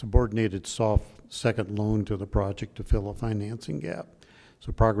subordinated soft second loan to the project to fill a financing gap.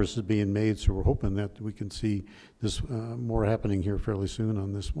 So progress is being made, so we're hoping that we can see this more happening here fairly soon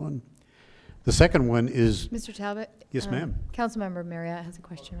on this one. The second one is... Mr. Talbot? Yes, ma'am. Councilmember Marriott has a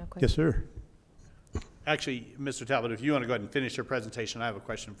question real quick. Yes, sir. Actually, Mr. Talbot, if you want to go ahead and finish your presentation, I have a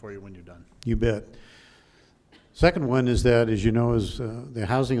question for you when you're done. You bet. Second one is that, as you know, the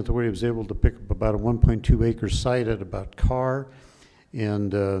Housing Authority was able to pick up about a 1.2 acre site at about Carr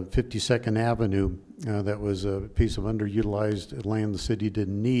and 52nd Avenue. That was a piece of underutilized land the city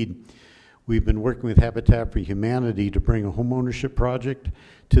didn't need. We've been working with Habitat for Humanity to bring a homeownership project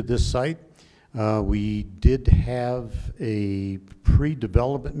to this site. We did have a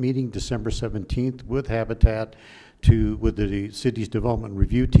pre-development meeting December 17th with Habitat with the city's development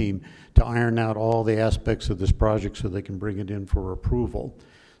review team to iron out all the aspects of this project so they can bring it in for approval.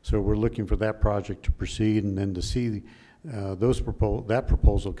 So we're looking for that project to proceed and then to see that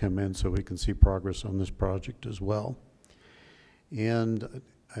proposal come in so we can see progress on this project as well. And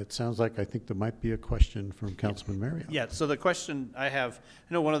it sounds like I think there might be a question from Councilman Marriott. Yeah, so the question I have,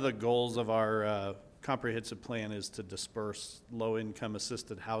 I know one of the goals of our comprehensive plan is to disperse low-income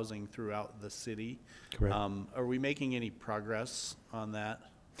assisted housing throughout the city. Correct. Are we making any progress on that?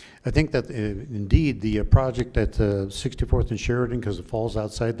 I think that indeed the project at 64th and Sheridan, because it falls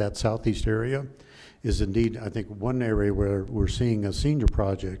outside that southeast area, is indeed, I think, one area where we're seeing a senior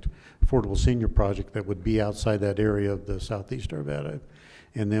project, affordable senior project that would be outside that area of the southeast Arvada.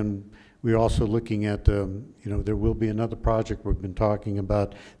 And then we're also looking at, there will be another project we've been talking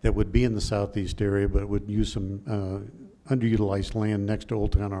about that would be in the southeast area, but it would use some underutilized land next to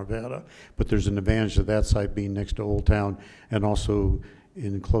Old Town Arvada. But there's an advantage of that site being next to Old Town and also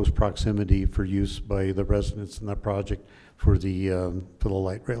in close proximity for use by the residents in that project for the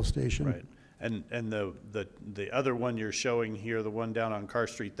light rail station. Right. And the other one you're showing here, the one down on Carr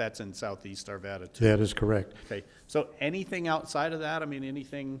Street, that's in southeast Arvada too. That is correct. Okay. So anything outside of that? I mean,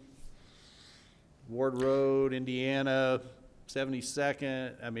 anything Ward Road, Indiana,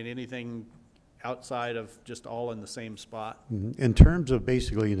 72nd? I mean, anything outside of just all in the same spot? Mm-hmm. In terms of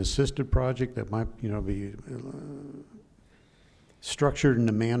basically an assisted project that might, be structured in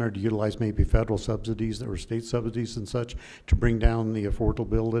a manner to utilize maybe federal subsidies or state subsidies and such to bring down the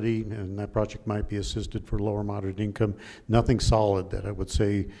affordability, and that project might be assisted for lower moderate income. Nothing solid that I would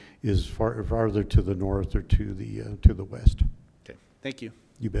say is farther to the north or to the west. Okay, thank you.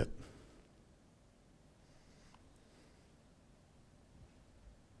 You bet.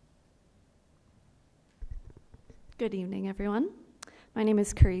 Good evening, everyone. My name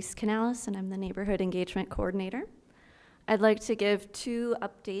is Carice Canales, and I'm the Neighborhood Engagement Coordinator. I'd like to give two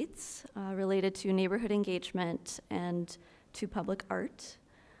updates related to neighborhood engagement and to public art.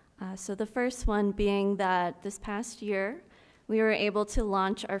 So the first one being that this past year, we were able to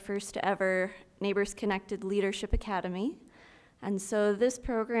launch our first ever Neighbors Connected Leadership Academy. And so this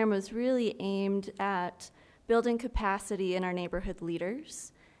program was really aimed at building capacity in our neighborhood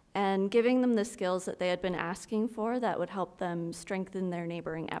leaders and giving them the skills that they had been asking for that would help them strengthen their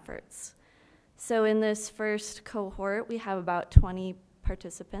neighboring efforts. So in this first cohort, we have about 20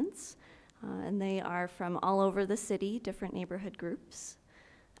 participants, and they are from all over the city, different neighborhood groups.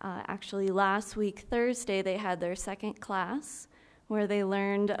 Actually, last week, Thursday, they had their second class where they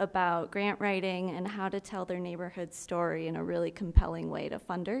learned about grant writing and how to tell their neighborhood story in a really compelling way to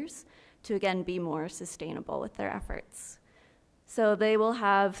funders to, again, be more sustainable with their efforts. So they will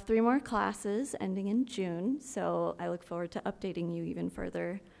have 3 more classes ending in June, so I look forward to updating you even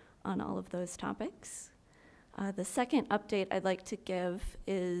further on all of those topics. The second update I'd like to give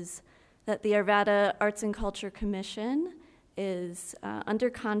is that the Arvada Arts and Culture Commission is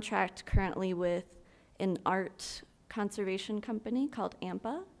under contract currently with an art conservation company called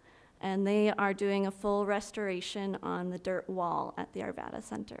AMPA, and they are doing a full restoration on the dirt wall at the Arvada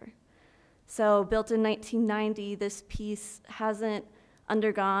Center. So built in 1990, this piece hasn't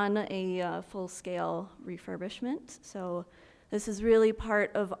undergone a full-scale refurbishment, so this is really part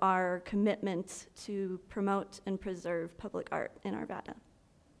of our commitment to promote and preserve public art in Arvada.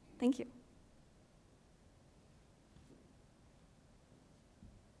 Thank you.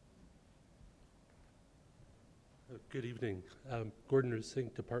 Good evening. Gordon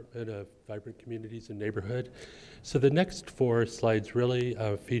Rusink, Department of Vibrant Communities and Neighborhood. So the next 4 slides really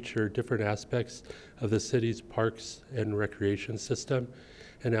feature different aspects of the city's parks and recreation system.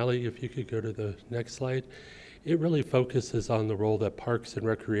 And Allie, if you could go to the next slide. It really focuses on the role that parks and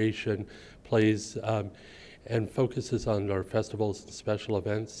recreation plays and focuses on our festivals and special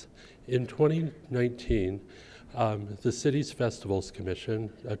events. In 2019, the city's Festivals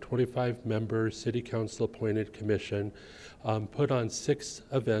Commission, a 25-member city council appointed commission, put on 6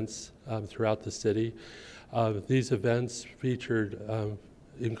 events throughout the city. These events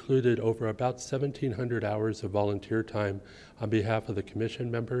included over about 1,700 hours of volunteer time on behalf of the commission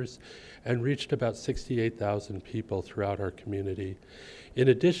members and reached about 68,000 people throughout our community. In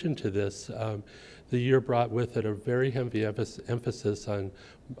addition to this, the year brought with it a very heavy emphasis on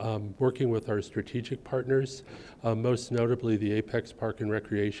working with our strategic partners, most notably the Apex Park and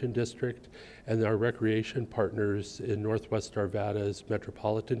Recreation District and our recreation partners in Northwest Arvada's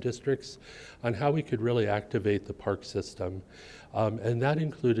metropolitan districts on how we could really activate the park system. And that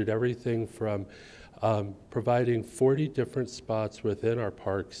included everything from providing 40 different spots within our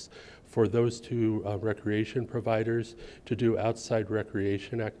parks for those two recreation providers to do outside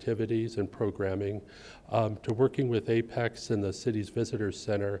recreation activities and programming, to working with Apex and the city's visitor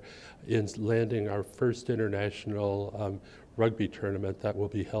center in landing our first international rugby tournament that will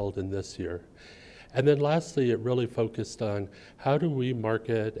be held in this year. And then lastly, it really focused on how do we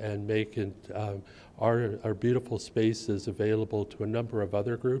market and make our beautiful spaces available to a number of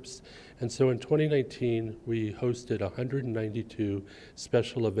other groups. And so in 2019, we hosted 192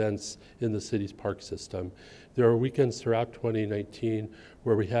 special events in the city's park system. There are weekends throughout 2019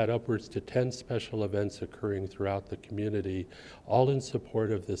 where we had upwards to 10 special events occurring throughout the community, all in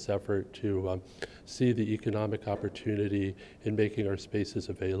support of this effort to see the economic opportunity in making our spaces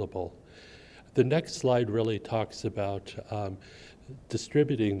available. The next slide really talks about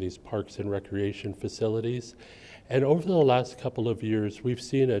distributing these parks and recreation facilities. And over the last couple of years, we've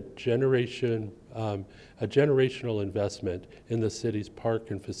seen a generational investment in the city's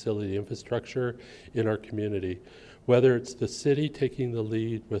park and facility infrastructure in our community. Whether it's the city taking the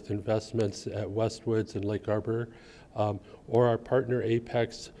lead with investments at Westwoods and Lake Arbor, or our partner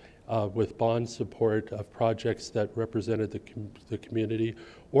Apex with bond support of projects that represented the community,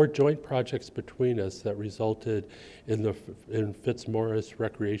 or joint projects between us that resulted in Fitzmaurice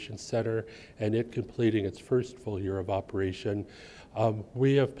Recreation Center and it completing its first full year of operation.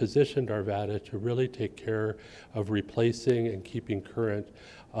 We have positioned Arvada to really take care of replacing and keeping current.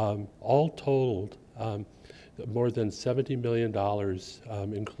 All totaled, more than $70 million,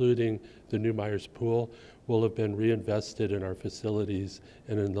 including the New Myers Pool, will have been reinvested in our facilities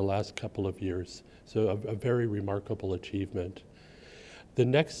and in the last couple of years. So a very remarkable achievement. The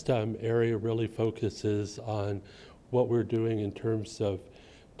next area really focuses on what we're doing in terms of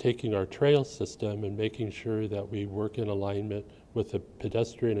taking our trail system and making sure that we work in alignment with the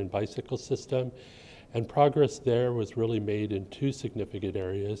pedestrian and bicycle system. And progress there was really made in two significant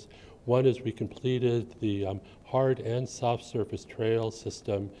areas. One is we completed the hard and soft surface trail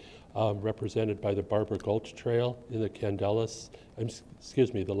system represented by the Barber Gulch Trail in the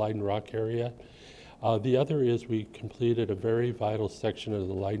the Leyden Rock area. The other is we completed a very vital section of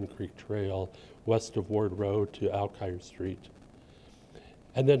the Leyden Creek Trail west of Ward Road to Alkire Street.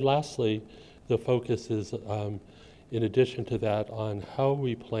 And then lastly, the focus is, in addition to that, on how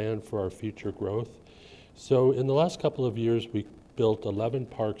we plan for our future growth. So in the last couple of years, we built 11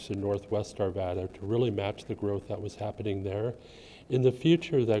 parks in Northwest Arvada to really match the growth that was happening there. In the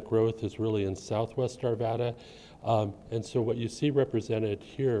future, that growth is really in Southwest Arvada. And so what you see represented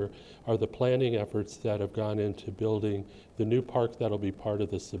here are the planning efforts that have gone into building the new park that'll be part of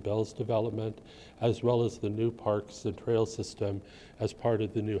the Sabels development, as well as the new parks and trail system as part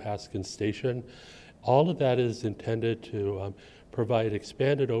of the new Haskins Station. All of that is intended to provide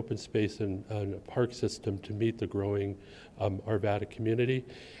expanded open space and park system to meet the growing Arvada community.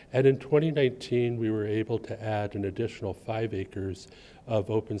 And in 2019, we were able to add an additional 5 acres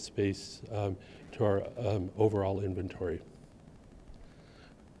of open space to our overall inventory.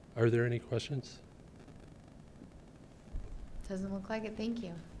 Are there any questions? Doesn't look like it. Thank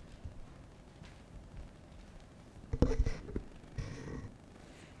you.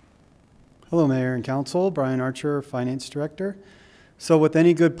 Hello, Mayor and Council. Brian Archer, Finance Director. So with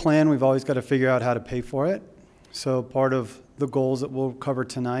any good plan, we've always got to figure out how to pay for it. So part of the goals that we'll cover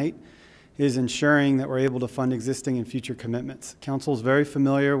tonight is ensuring that we're able to fund existing and future commitments. Council is very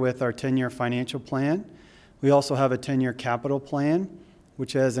familiar with our 10-year financial plan. We also have a 10-year capital plan,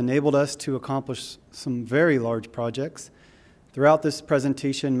 which has enabled us to accomplish some very large projects. Throughout this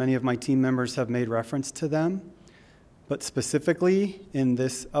presentation, many of my team members have made reference to them. But specifically, in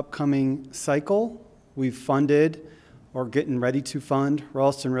this upcoming cycle, we've funded or getting ready to fund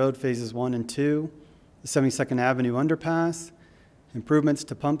Ralston Road Phases 1 and 2, the 72nd Avenue Underpass, improvements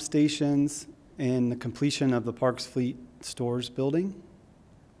to pump stations, and the completion of the Parks Fleet Stores building.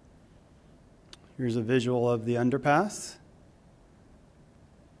 Here's a visual of the underpass.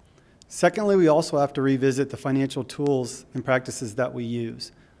 Secondly, we also have to revisit the financial tools and practices that we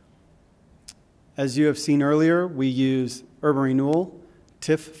use. As you have seen earlier, we use urban renewal,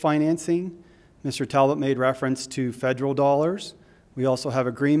 TIF financing. Mr. Talbot made reference to federal dollars. We also have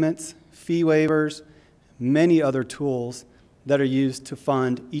agreements, fee waivers, many other tools that are used to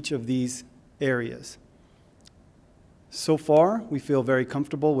fund each of these areas. So far, we feel very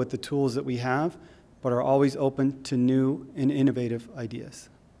comfortable with the tools that we have, but are always open to new and innovative ideas.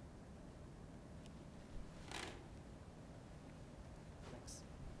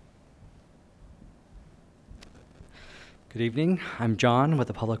 Good evening. I'm John with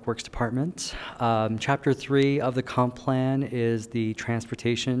the Public Works Department. Chapter 3 of the comp plan is the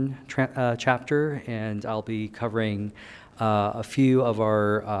transportation chapter, and I'll be covering a few of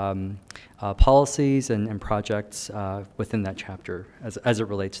our policies and projects within that chapter as it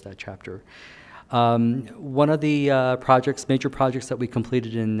relates to that chapter. One of the major projects that we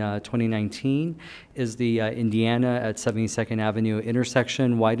completed in 2019 is the Indiana at 72nd Avenue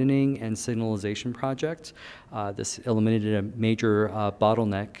intersection widening and signalization project. This eliminated a major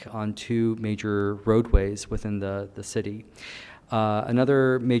bottleneck on two major roadways within the city.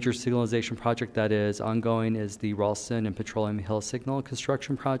 Another major signalization project that is ongoing is the Ralston and Petroleum Hill Signal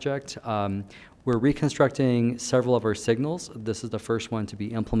construction project. We're reconstructing several of our signals. This is the first one to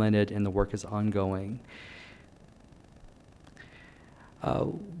be implemented, and the work is ongoing.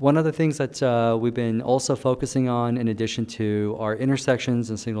 One of the things that we've been also focusing on, in addition to our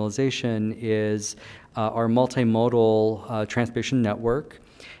intersections and signalization, is our multimodal transportation network,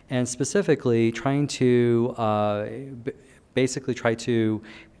 and specifically trying to basically try to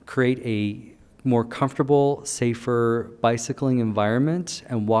create a more comfortable, safer bicycling environment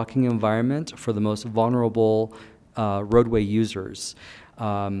and walking environment for the most vulnerable roadway users.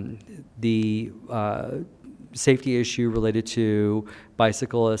 The safety issue related to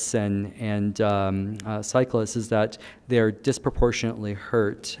bicyclists and cyclists is that they're disproportionately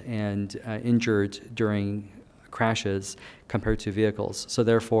hurt and injured during crashes compared to vehicles. So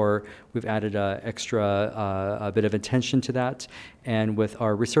therefore, we've added a bit of attention to that. And with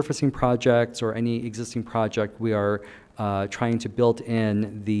our resurfacing projects or any existing project, we are trying to build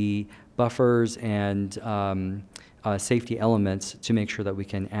in the buffers and safety elements to make sure that we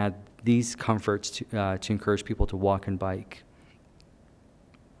can add these comforts to encourage people to walk and bike.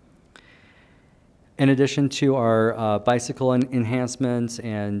 In addition to our bicycle enhancements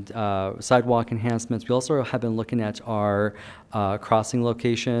and sidewalk enhancements, we also have been looking at our crossing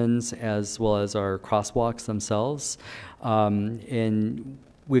locations as well as our crosswalks themselves. And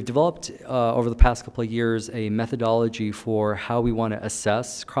we've developed over the past couple of years a methodology for how we want to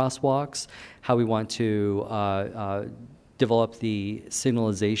assess crosswalks, how we want to develop the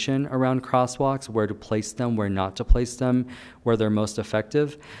signalization around crosswalks, where to place them, where not to place them, where they're most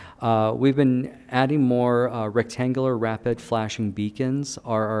effective. We've been adding more rectangular rapid flashing beacons,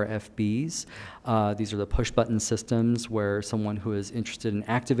 RRFBs. These are the push button systems where someone who is interested in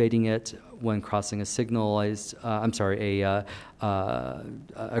activating it when crossing a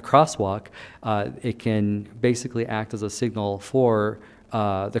crosswalk, it can basically act as a signal for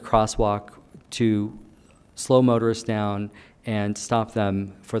the crosswalk to slow motorists down and stop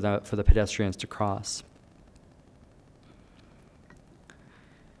them for the pedestrians to cross.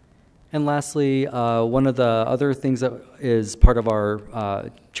 And lastly, one of the other things that is part of our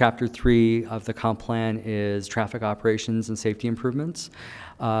Chapter 3 of the comp plan is traffic operations and safety improvements.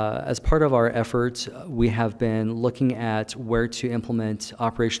 As part of our efforts, we have been looking at where to implement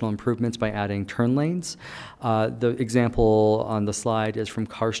operational improvements by adding turn lanes. The example on the slide is from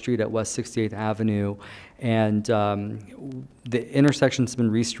Carr Street at West 68th Avenue, and the intersection's been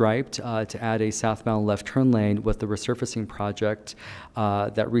restriped to add a southbound left turn lane with the resurfacing project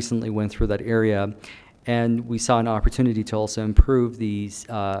that recently went through that area. And we saw an opportunity to also improve these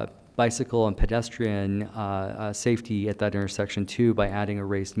bicycle and pedestrian safety at that intersection too by adding a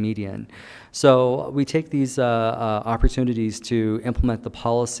raised median. So we take these opportunities to implement the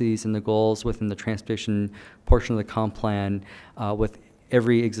policies and the goals within the transportation portion of the comp plan with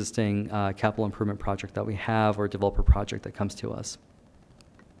every existing capital improvement project that we have or developer project that comes to us.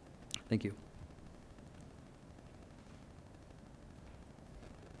 Thank you.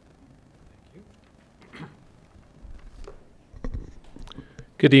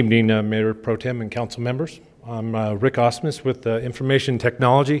 Good evening, Mayor Pro Tem and council members. I'm Rick Osmus with Information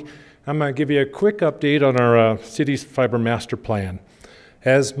Technology. I'm going to give you a quick update on our city's fiber master plan.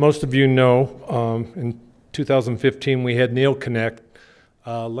 As most of you know, in 2015 we had Neil Connect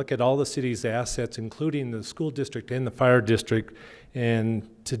look at all the city's assets, including the school district and the fire district, and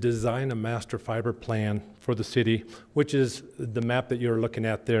to design a master fiber plan for the city, which is the map that you're looking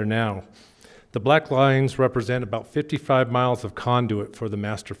at there now. The black lines represent about 55 miles of conduit for the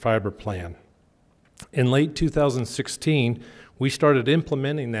master fiber plan. In late 2016, we started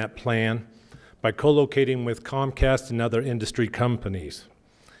implementing that plan by co-locating with Comcast and other industry companies.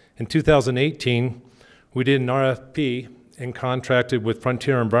 In 2018, we did an RFP and contracted with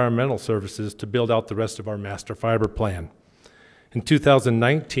Frontier Environmental Services to build out the rest of our master fiber plan. In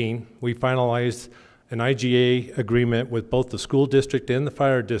 2019, we finalized an IGA agreement with both the school district and the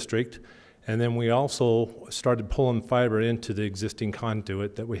fire district. And then we also started pulling fiber into the existing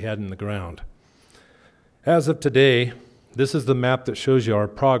conduit that we had in the ground. As of today, this is the map that shows you our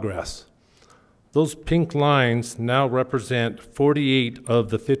progress. Those pink lines now represent 48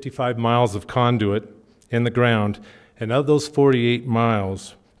 of the 55 miles of conduit in the ground, And of those 48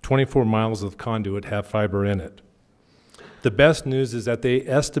 miles, 24 miles of conduit have fiber in it. The best news is that they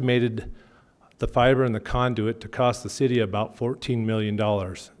estimated the fiber and the conduit to cost the city about $14 million.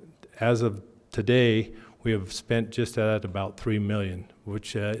 As of today, we have spent just at about $3 million,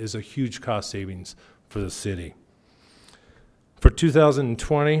 which is a huge cost savings for the city. For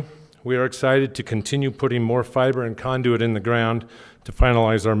 2020, we are excited to continue putting more fiber and conduit in the ground to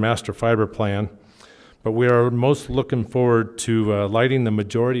finalize our master fiber plan. But we are most looking forward to lighting the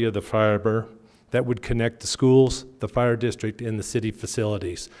majority of the fiber that would connect the schools, the fire district, and the city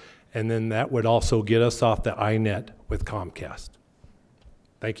facilities. And then that would also get us off the iNet with Comcast.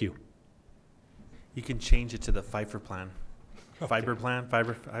 Thank you. You can change it to the Pfeiffer plan. Fiber plan,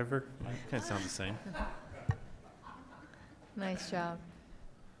 fiber. Kind of sound the same. Nice job.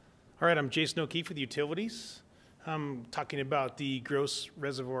 All right, I'm Jason O'Keefe with Utilities. I'm talking about the Gross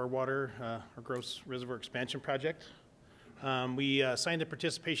Reservoir Water, or Gross Reservoir Expansion Project. We signed a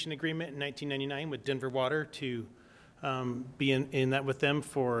participation agreement in 1999 with Denver Water to be in that with them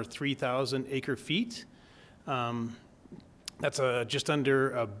for 3,000 acre feet. That's just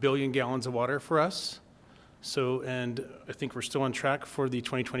under 1 billion gallons of water for us. So, and I think we're still on track for the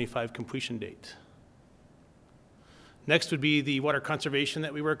 2025 completion date. Next would be the water conservation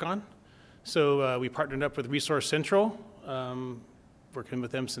that we work on. So we partnered up with Resource Central, working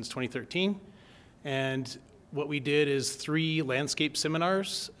with them since 2013. And what we did is 3 landscape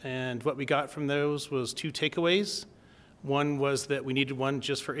seminars, and what we got from those was 2 takeaways. One was that we needed one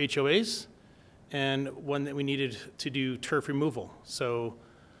just for HOAs, and one that we needed to do turf removal. So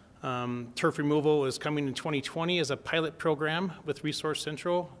turf removal is coming in 2020 as a pilot program with Resource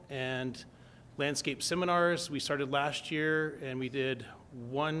Central, and landscape seminars, we started last year, and we did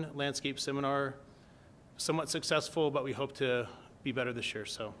 1 landscape seminar, somewhat successful, but we hope to be better this year,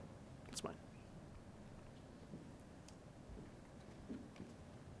 so that's mine.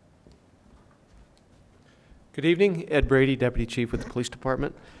 Good evening, Ed Brady, Deputy Chief with the Police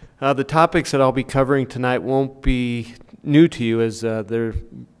Department. The topics that I'll be covering tonight won't be new to you, as they're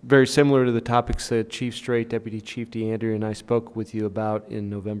very similar to the topics that Chief Strait, Deputy Chief DeAndrea, and I spoke with you about in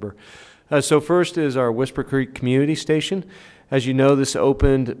November. So first is our Whisper Creek Community Station. As you know, this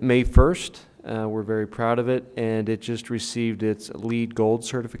opened May 1st. We're very proud of it, and it just received its LEED Gold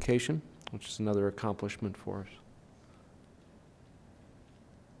certification, which is another accomplishment for us.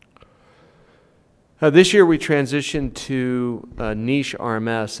 This year we transitioned to niche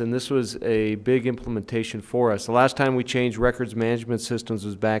RMS, and this was a big implementation for us. The last time we changed records management systems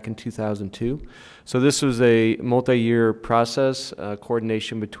was back in 2002. So this was a multi-year process,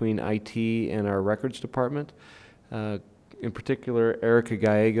 coordination between IT and our records department. In particular, Erica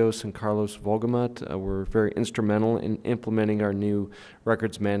Gallegos and Carlos Volgamut were very instrumental in implementing our new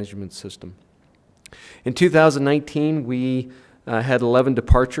records management system. In 2019, we had 11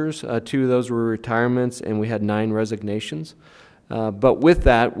 departures. 2 of those were retirements, and we had 9 resignations. But with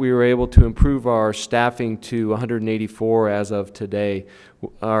that, we were able to improve our staffing to 184 as of today.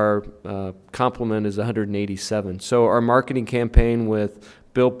 Our complement is 187. So our marketing campaign with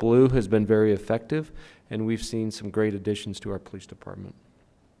Built Blue has been very effective, and we've seen some great additions to our police department.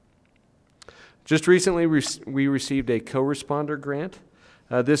 Just recently, we received a co-responder grant.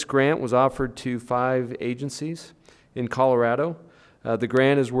 This grant was offered to 5 agencies in Colorado. The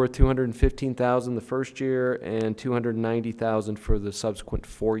grant is worth $215,000 the first year and $290,000 for the subsequent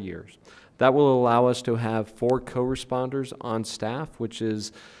 4 years. That will allow us to have 4 co-responders on staff, which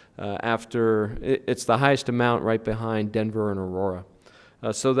is it's the highest amount right behind Denver and Aurora.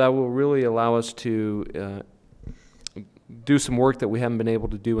 So that will really allow us to do some work that we haven't been able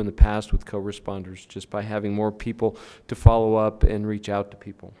to do in the past with co-responders, just by having more people to follow up and reach out to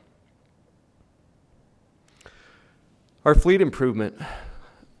people. Our fleet improvement.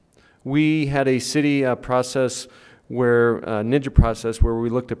 We had a city process where, Ninja process, where we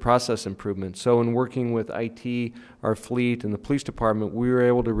looked at process improvement. So in working with IT, our fleet, and the police department, we were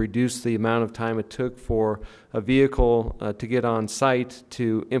able to reduce the amount of time it took for a vehicle to get on site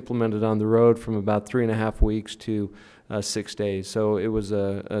to implement it on the road from about 3.5 weeks to 6 days. So it was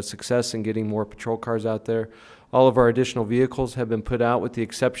a success in getting more patrol cars out there. All of our additional vehicles have been put out with the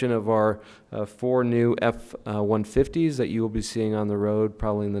exception of our 4 new F-150s that you will be seeing on the road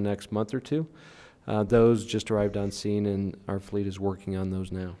probably in the next month or 2. Those just arrived on scene, and our fleet is working on those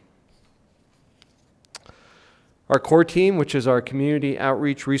now. Our core team, which is our community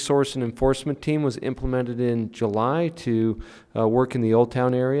outreach, resource, and enforcement team, was implemented in July to work in the Old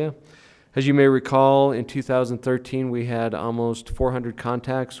Town area. As you may recall, in 2013, we had almost 400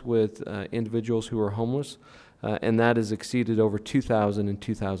 contacts with individuals who were homeless. and that has exceeded over 2,000 in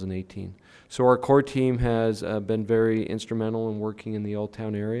 2018. So our core team has been very instrumental in working in the Old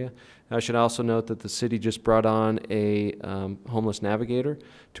Town area. I should also note that the city just brought on a homeless navigator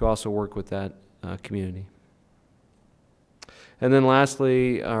to also work with that community. And then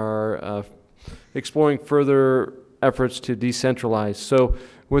lastly, our exploring further efforts to decentralize. So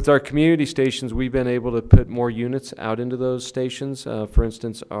with our community stations, we've been able to put more units out into those stations. For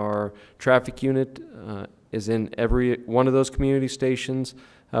instance, our traffic unit is in every one of those community stations,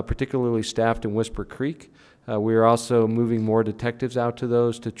 particularly staffed in Whisper Creek. We are also moving more detectives out to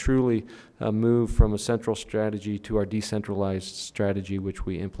those to truly move from a central strategy to our decentralized strategy, which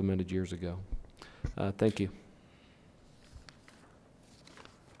we implemented years ago. Thank you.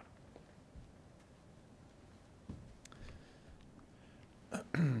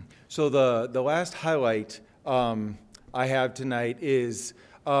 So the last highlight I have tonight is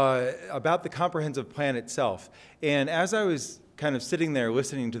about the comprehensive plan itself. And as I was kind of sitting there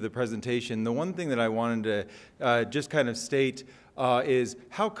listening to the presentation, the one thing that I wanted to just kind of state is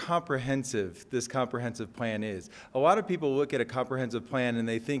how comprehensive this comprehensive plan is. A lot of people look at a comprehensive plan and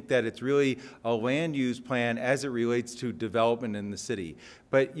they think that it's really a land use plan as it relates to development in the city.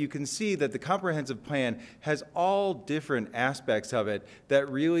 But you can see that the comprehensive plan has all different aspects of it that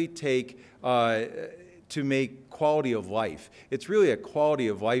really take to make quality of life. It's really a quality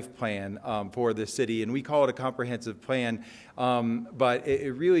of life plan for the city, and we call it a comprehensive plan, but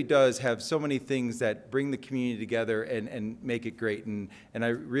it really does have so many things that bring the community together and make it great, and I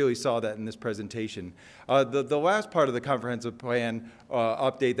really saw that in this presentation. The last part of the comprehensive plan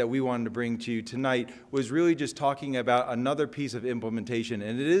update that we wanted to bring to you tonight was really just talking about another piece of implementation,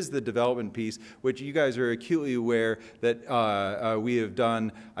 and it is the development piece, which you guys are acutely aware that we have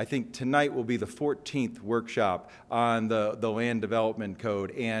done. I think tonight will be the 14th workshop on the land development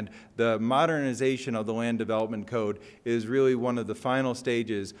code, and the modernization of the land development code is really one of the final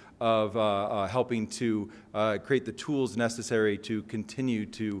stages of helping to create the tools necessary to continue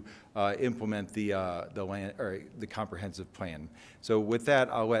to implement the land or the comprehensive plan. So with that,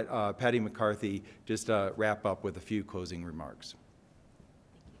 I'll let Patty McCarthy just wrap up with a few closing remarks.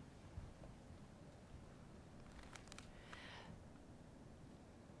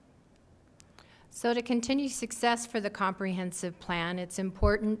 So to continue success for the comprehensive plan, it's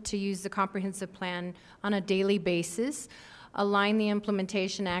important to use the comprehensive plan on a daily basis, align the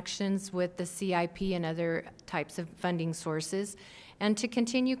implementation actions with the CIP and other types of funding sources, and to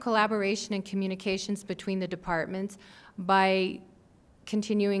continue collaboration and communications between the departments by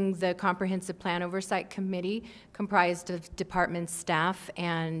continuing the Comprehensive Plan Oversight Committee comprised of department staff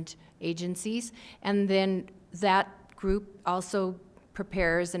and agencies, and then that group also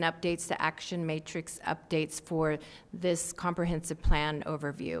prepares and updates the action matrix updates for this comprehensive plan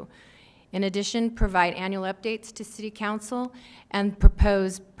overview. In addition, provide annual updates to City Council and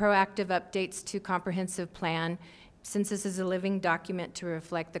propose proactive updates to comprehensive plan, since this is a living document to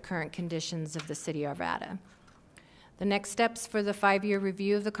reflect the current conditions of the City of Arvada. The next steps for the 5-year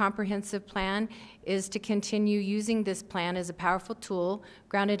review of the comprehensive plan is to continue using this plan as a powerful tool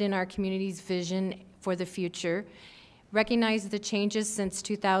grounded in our community's vision for the future. Recognize the changes since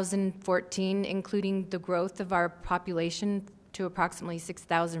 2014, including the growth of our population to approximately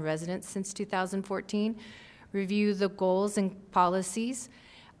 6,000 residents since 2014. Review the goals and policies,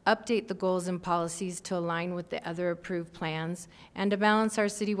 update the goals and policies to align with the other approved plans, and to balance our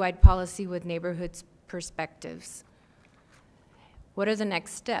citywide policy with neighborhoods' perspectives. What are the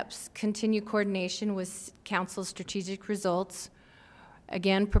next steps? Continue coordination with Council's strategic results.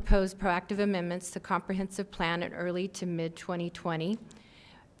 Again, propose proactive amendments to comprehensive plan in early to mid-2020.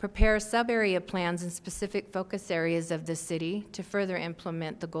 Prepare sub-area plans in specific focus areas of the city to further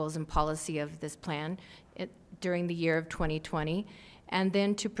implement the goals and policy of this plan during the year of 2020, and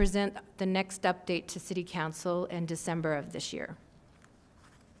then to present the next update to City Council in December of this year.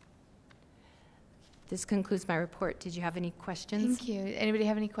 This concludes my report. Did you have any questions? Thank you. Anybody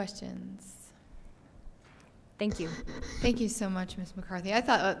have any questions? Thank you. Thank you so much, Ms. McCarthy. I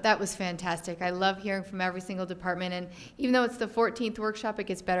thought that was fantastic. I love hearing from every single department, and even though it's the 14th workshop, it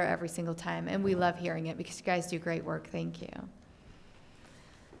gets better every single time, and we love hearing it because you guys do great work. Thank you.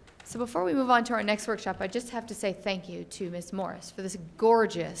 So before we move on to our next workshop, I just have to say thank you to Ms. Morris for this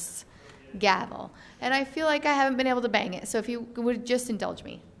gorgeous gavel, and I feel like I haven't been able to bang it, so if you would just indulge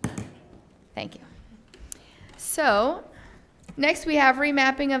me. Thank you. So next, we have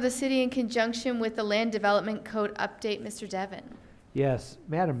remapping of the city in conjunction with the Land Development Code update. Mr. Devon. Yes,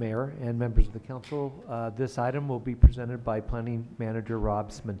 Madam Mayor and members of the council, this item will be presented by Planning Manager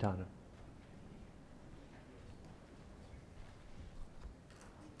Rob Smetana.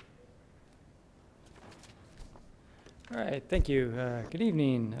 All right, thank you. Good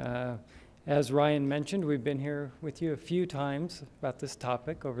evening. As Ryan mentioned, we've been here with you a few times about this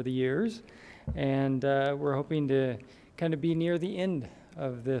topic over the years, and we're hoping to kind of be near the end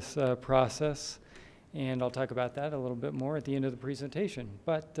of this process, and I'll talk about that a little bit more at the end of the presentation.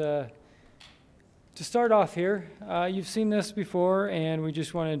 But to start off here, you've seen this before, and we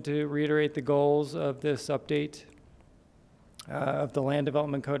just wanted to reiterate the goals of this update, of the Land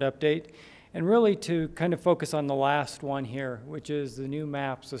Development Code update, and really to kind of focus on the last one here, which is the new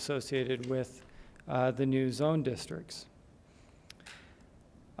maps associated with the new zone districts.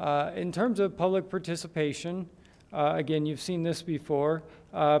 In terms of public participation, again, you've seen this before,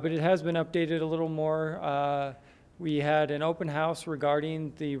 but it has been updated a little more. We had an open house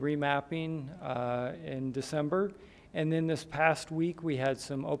regarding the remapping in December, and then this past week we had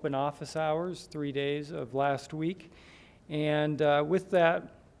some open office hours, 3 days of last week, and with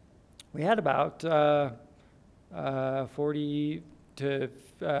that, we had about 40 to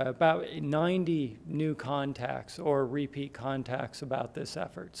about 90 new contacts or repeat contacts about this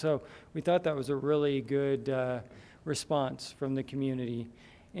effort. So we thought that was a really good response from the community.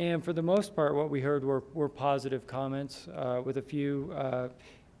 And for the most part, what we heard were positive comments with a few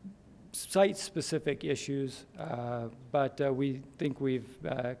site-specific issues, but we think we've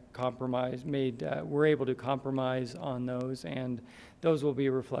we're able to compromise on those, and those will be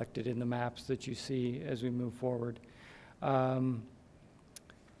reflected in the maps that you see as we move forward.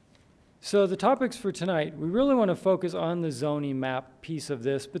 So the topics for tonight, we really want to focus on the zoning map piece of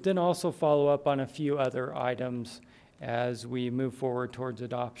this, but then also follow up on a few other items as we move forward towards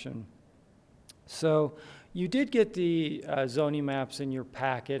adoption. So you did get the zoning maps in your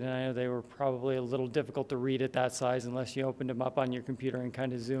packet, and I know they were probably a little difficult to read at that size unless you opened them up on your computer and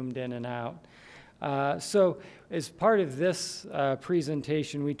kind of zoomed in and out. So as part of this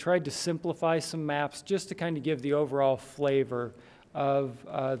presentation, we tried to simplify some maps just to kind of give the overall flavor of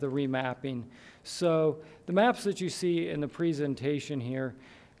the remapping. So the maps that you see in the presentation here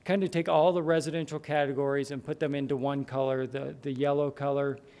kind of take all the residential categories and put them into one color, the yellow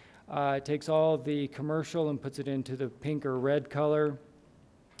color. It takes all the commercial and puts it into the pink or red color,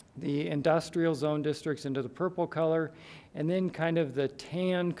 the industrial zone districts into the purple color, and then kind of the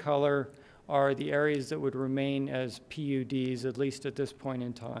tan color are the areas that would remain as PUDs, at least at this point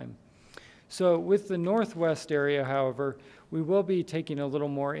in time. So with the northwest area, however, we will be taking a little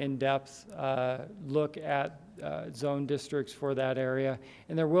more in-depth look at zone districts for that area,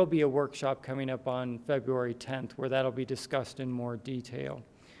 and there will be a workshop coming up on February 10th where that'll be discussed in more detail.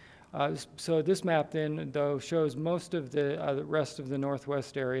 So this map then, though, shows most of the rest of the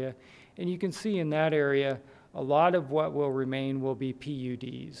northwest area, and you can see in that area a lot of what will remain will be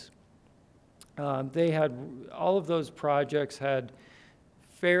PUDs. All of those projects had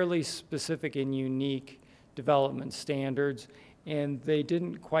fairly specific and unique development standards, and they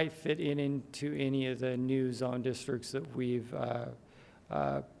didn't quite fit into any of the new zone districts that we've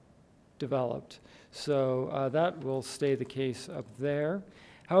developed. So that will stay the case up there.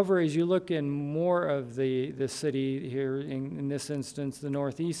 However, as you look in more of the city here, in this instance, the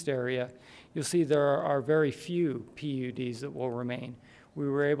northeast area, you'll see there are very few PUDs that will remain. We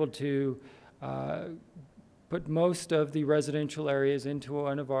were able to put most of the residential areas into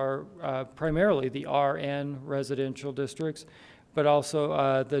one of our, primarily the RN residential districts, but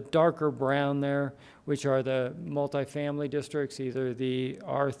also the darker brown there, which are the multifamily districts, either the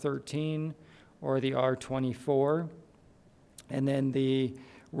R13 or the R24. And then the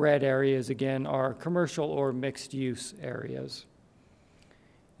red areas, again, are commercial or mixed-use areas.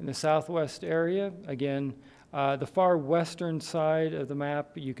 In the southwest area, again, the far western side of the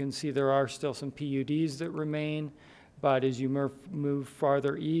map, you can see there are still some PUDs that remain, but as you move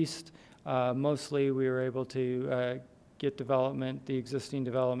farther east, mostly we were able to get development, the existing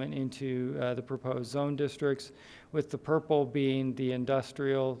development, into the proposed zone districts, with the purple being the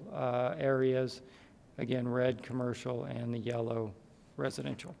industrial areas, again, red commercial, and the yellow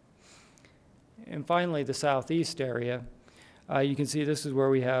residential. And finally, the southeast area, you can see this is where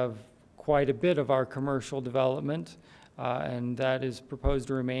we have quite a bit of our commercial development, and that is proposed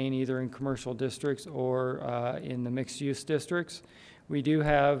to remain either in commercial districts or in the mixed-use districts. We do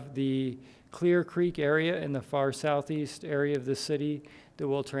have the Clear Creek area in the far southeast area of the city that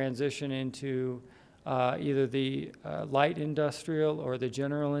will transition into either the light industrial or the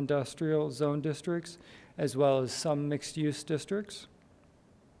general industrial zone districts, as well as some mixed-use districts.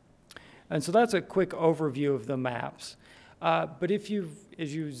 And so that's a quick overview of the maps. But as you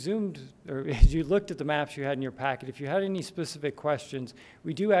looked at the maps you had in your packet, if you had any specific questions,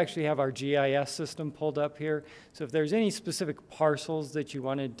 we do actually have our GIS system pulled up here. So if there's any specific parcels that you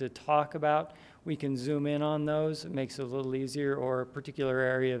wanted to talk about, we can zoom in on those. It makes it a little easier, or a particular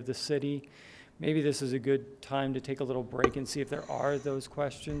area of the city. Maybe this is a good time to take a little break and see if there are those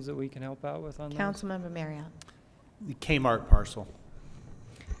questions that we can help out with on those. Councilmember Marriott. The Kmart parcel.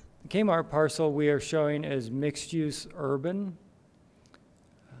 The Kmart parcel we are showing as mixed-use urban.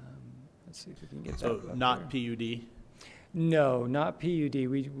 Let's see if we can get that. So not PUD? No, not PUD.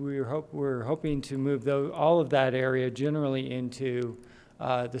 We're hoping to move all of that area generally into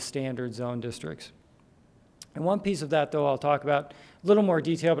the standard zone districts. And one piece of that, though, I'll talk about a little more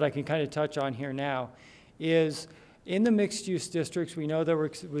detail, but I can kind of touch on here now, is in the mixed-use districts, we know there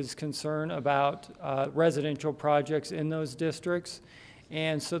was concern about residential projects in those districts.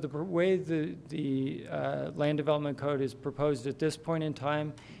 And so the way the Land Development Code is proposed at this point in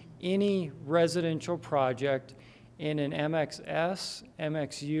time, any residential project in an MXS,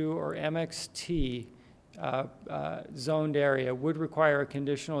 MXU, or MXT zoned area would require a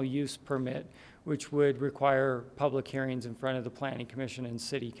conditional use permit, which would require public hearings in front of the Planning Commission and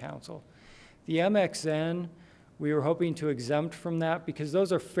City Council. The MXN, we were hoping to exempt from that because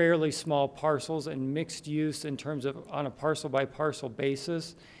those are fairly small parcels, and mixed use in terms of on a parcel by parcel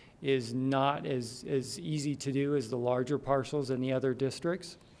basis is not as easy to do as the larger parcels in the other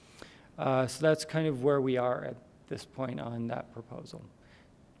districts. So that's kind of where we are at this point on that proposal.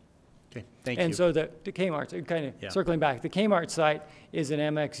 Okay, thank you. And so the Kmart, kind of circling back, the Kmart site is an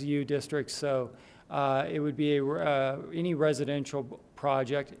MXU district, so it would be any residential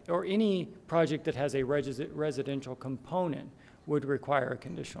project or any project that has a residential component would require a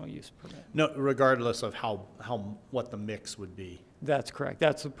conditional use permit. No, regardless of what the mix would be. That's correct.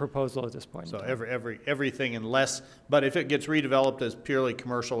 That's the proposal at this point. So everything unless, but if it gets redeveloped as purely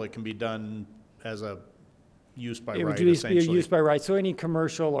commercial, it can be done as a use by right, essentially. It would be a use by right. So any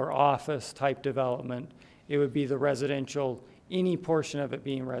commercial or office type development, it would be the residential, any portion of it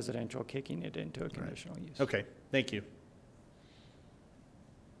being residential, kicking it into a conditional use. Okay, thank you.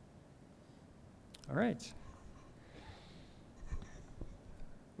 All right.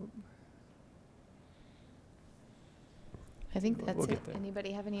 I think that's We'll it. get there.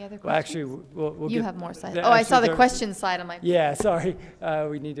 Anybody have any other questions? Well, actually, we'll you get, have more slides. the- Oh, I saw actually, the there- question slide on my. Yeah, sorry.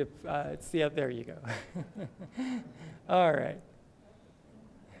 We need to, there you go. All right.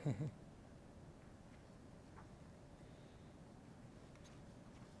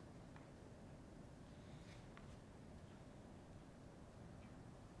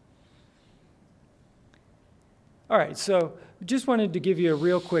 All right, so just wanted to give you a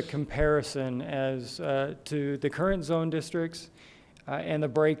real quick comparison as to the current zone districts and the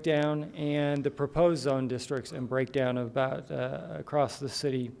breakdown, and the proposed zone districts and breakdown about across the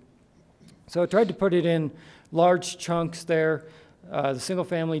city. So I tried to put it in large chunks there, the single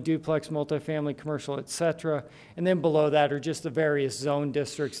family, duplex, multifamily, commercial, et cetera. And then below that are just the various zone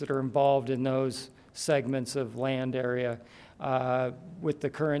districts that are involved in those segments of land area, with the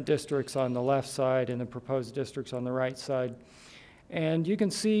current districts on the left side and the proposed districts on the right side. And you can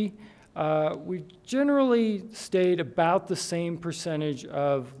see we've generally stayed about the same percentage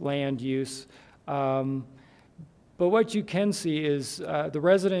of land use. But what you can see is the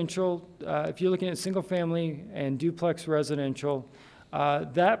residential, if you're looking at single family and duplex residential,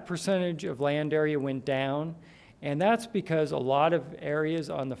 that percentage of land area went down. And that's because a lot of areas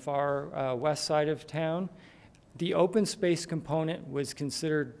on the far west side of town, the open space component was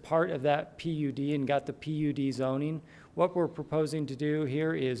considered part of that PUD and got the PUD zoning. What we're proposing to do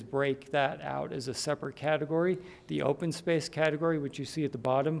here is break that out as a separate category. The open space category, which you see at the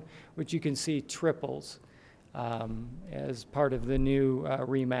bottom, which you can see triples as part of the new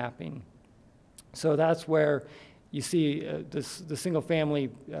remapping. So that's where you see the single family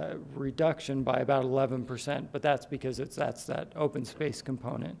reduction by about 11%, but that's because that's that open space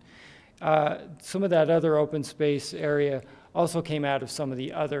component. Some of that other open space area also came out of some of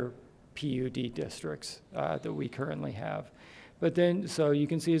the other PUD districts that we currently have. But then, so you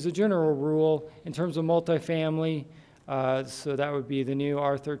can see as a general rule, in terms of multifamily, so that would be the new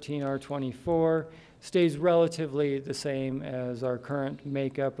R13, R24, stays relatively the same as our current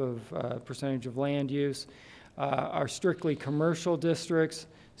makeup of percentage of land use. Our strictly commercial districts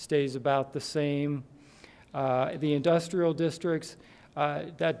stays about the same. The industrial districts,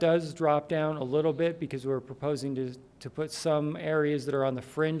 that does drop down a little bit because we're proposing to put some areas that are on the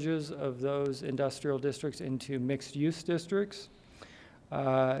fringes of those industrial districts into mixed-use districts.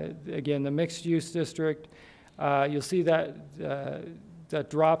 Again, the mixed-use district, you'll see that that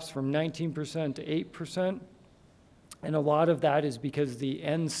drops from 19% to 8%. And a lot of that is because the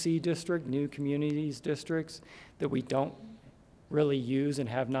NC district, New Communities districts, that we don't really use and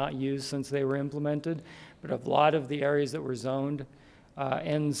have not used since they were implemented, but a lot of the areas that were zoned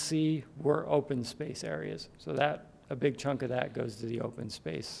NC were open space areas. So that a big chunk of that goes to the open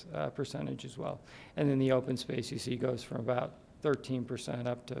space percentage as well. And then the open space you see goes from about 13%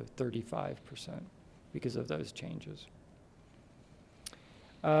 up to 35% because of those changes.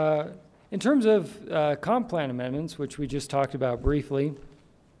 In terms of comp plan amendments, which we just talked about briefly,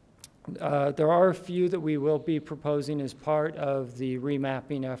 there are a few that we will be proposing as part of the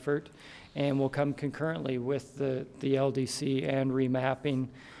remapping effort and will come concurrently with the LDC and remapping.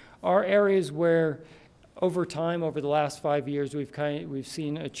 Are areas where over time, over the last 5 years, we've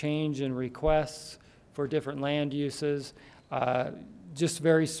seen a change in requests for different land uses, just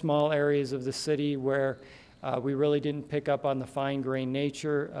very small areas of the city where we really didn't pick up on the fine-grained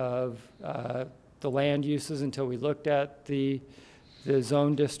nature of the land uses until we looked at the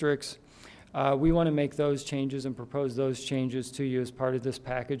zone districts. We want to make those changes and propose those changes to you as part of this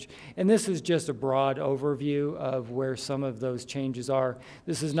package. And this is just a broad overview of where some of those changes are.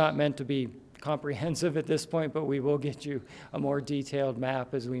 This is not meant to be comprehensive at this point, but we will get you a more detailed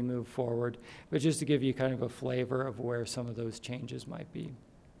map as we move forward. But just to give you kind of a flavor of where some of those changes might be.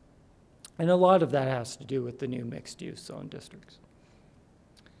 And a lot of that has to do with the new mixed-use zone districts.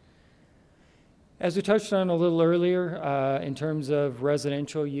 As we touched on a little earlier, in terms of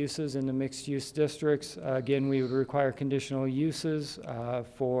residential uses in the mixed-use districts, again, we would require conditional uses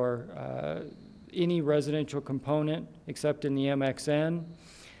for any residential component except in the MXN.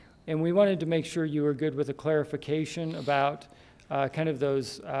 And we wanted to make sure you were good with a clarification about kind of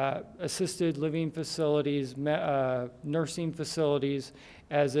those assisted living facilities, nursing facilities,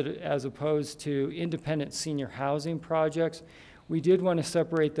 as opposed to independent senior housing projects. We did want to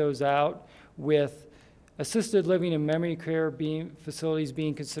separate those out, with assisted living and memory care facilities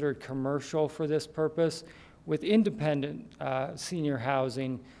being considered commercial for this purpose, with independent senior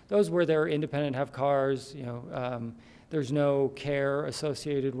housing, those where they're independent, have cars, there's no care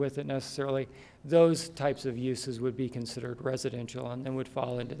associated with it necessarily, those types of uses would be considered residential and then would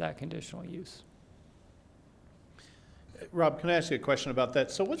fall into that conditional use. Rob, can I ask you a question about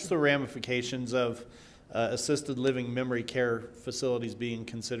that? So what's the ramifications of assisted living memory care facilities being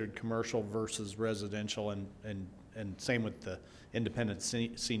considered commercial versus residential, and same with the independent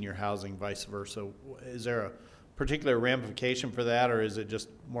senior housing, vice versa? Is there a particular ramification for that, or is it just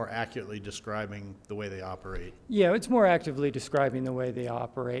more accurately describing the way they operate? Yeah, it's more actively describing the way they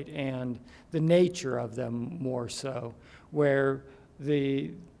operate and the nature of them more so, where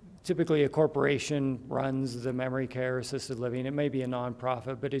typically a corporation runs the memory care assisted living. It may be a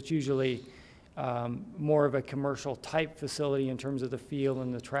nonprofit, but it's usually more of a commercial type facility in terms of the feel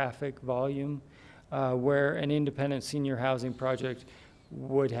and the traffic volume, where an independent senior housing project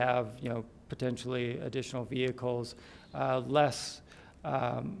would have, potentially additional vehicles, less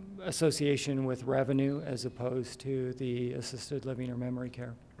association with revenue as opposed to the assisted living or memory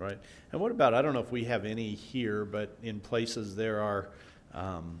care. Right. And what about, I don't know if we have any here, but in places there are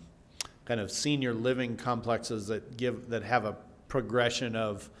kind of senior living complexes that have a progression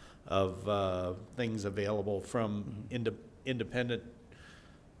of things available from independent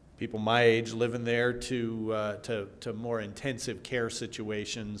people my age living there to more intensive care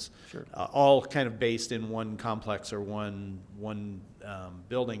situations, sure. All kind of based in one complex or one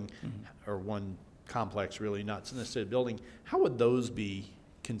building, or one complex, really, not necessarily a building. How would those be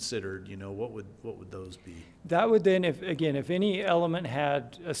considered? What would those be? That would then, if any element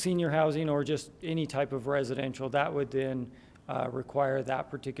had a senior housing or just any type of residential, that would then require that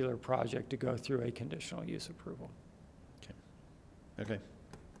particular project to go through a conditional use approval. Okay.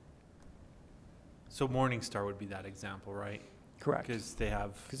 So Morningstar would be that example, right? Correct. Because they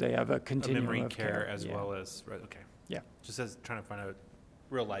have a continuum memory of care as yeah. well as, right, okay. Yeah. Just as trying to find a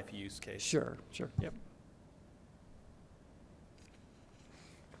real life use case. Sure, yep.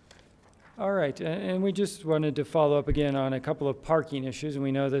 All right, and we just wanted to follow up again on a couple of parking issues, and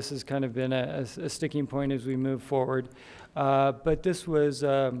we know this has kind of been a sticking point as we move forward. But this was,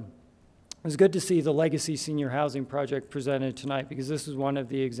 it was good to see the Legacy Senior Housing Project presented tonight, because this is one of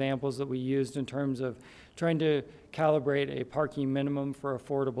the examples that we used in terms of trying to calibrate a parking minimum for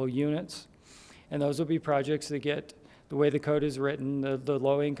affordable units. And those will be projects that get, the way the code is written, the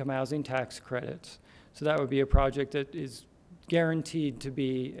low-income housing tax credits. So that would be a project that is guaranteed to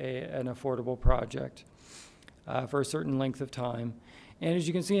be an affordable project for a certain length of time. And as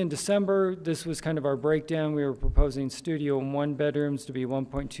you can see in December, this was kind of our breakdown. We were proposing studio and 1 bedrooms to be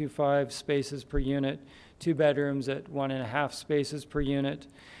 1.25 spaces per unit, 2 bedrooms at 1.5 spaces per unit.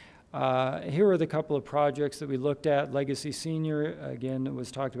 Here are the couple of projects that we looked at. Legacy Senior, again, that was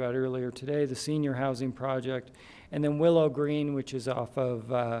talked about earlier today, the senior housing project, and then Willow Green, which is off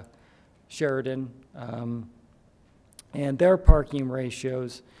of Sheridan. and their parking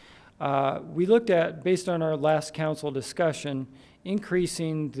ratios. We looked at, based on our last council discussion,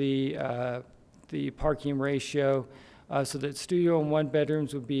 increasing the parking ratio so that studio and one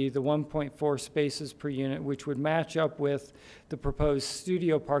bedrooms would be the 1.4 spaces per unit, which would match up with the proposed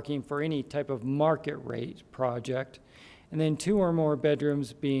studio parking for any type of market rate project. And then 2 or more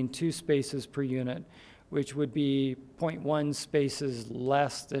bedrooms being 2 spaces per unit, which would be 0.1 spaces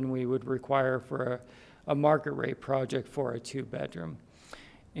less than we would require for a market rate project for a 2-bedroom.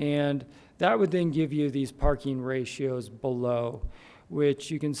 And that would then give you these parking ratios below,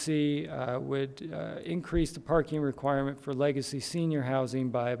 which you can see would increase the parking requirement for legacy senior housing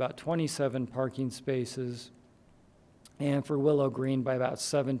by about 27 parking spaces, and for Willow Green by about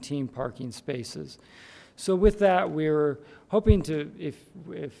 17 parking spaces. So with that, we're hoping to, if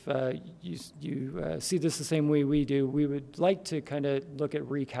you see this the same way we do, we would like to kind of look at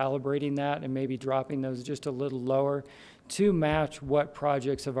recalibrating that and maybe dropping those just a little lower to match what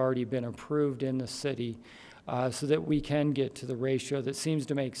projects have already been approved in the city, so that we can get to the ratio that seems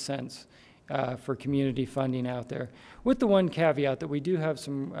to make sense for community funding out there. With the one caveat that we do have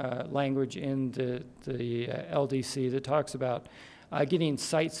some language in the LDC that talks about getting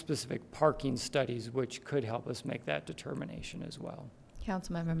site-specific parking studies, which could help us make that determination as well.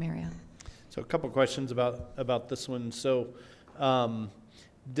 Councilmember Marriott. So a couple questions about this one. So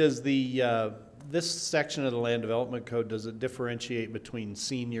does this section of the Land Development Code, does it differentiate between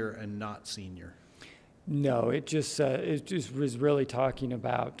senior and not senior? No, it just was really talking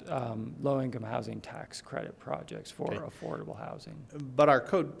about low-income housing tax credit projects for affordable housing. But our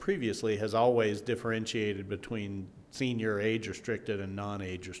code previously has always differentiated between senior age restricted and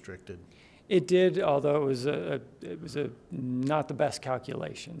non-age restricted. It did, although it was not the best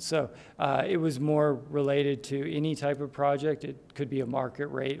calculation. So it was more related to any type of project. It could be a market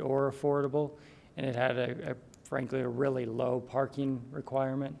rate or affordable, and it had frankly a really low parking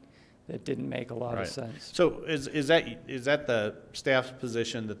requirement that didn't make a lot of sense. So is that the staff's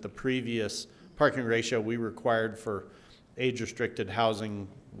position that the previous parking ratio we required for age-restricted housing,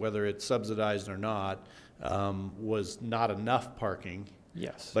 whether it's subsidized or not, was not enough parking?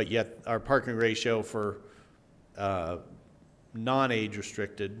 Yes. But yet our parking ratio for non-age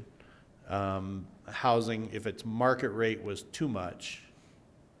restricted housing, if it's market rate, was too much?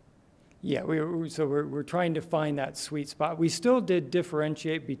 Yeah, we're trying to find that sweet spot. We still did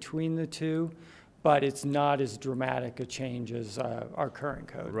differentiate between the two, but it's not as dramatic a change as our current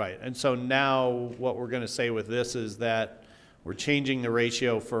code. Right, and so now what we're going to say with this is that we're changing the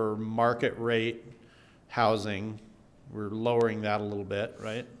ratio for market rate housing. We're lowering that a little bit,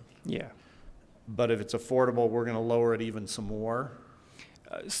 right? Yeah. But if it's affordable, we're going to lower it even some more?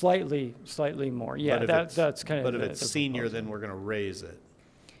 Slightly more. Yeah, that's kind of. But if it's senior, then we're going to raise it.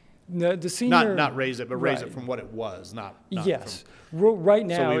 No, the senior. Not raise it, but raise it from what it was, not yes. Right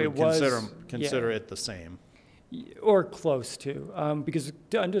now, so we it would was. Consider it the same. Or close to, because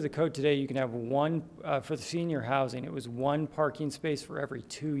under the code today, you can have one, for the senior housing, it was 1 parking space for every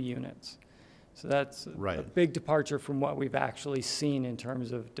 2 units. So that's a big departure from what we've actually seen in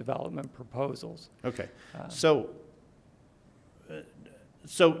terms of development proposals. Okay. So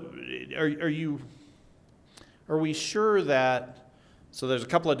are we sure that, so there's a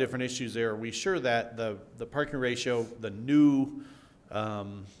couple of different issues there. Are we sure that the parking ratio, the new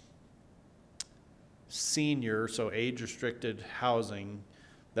senior, so age-restricted housing,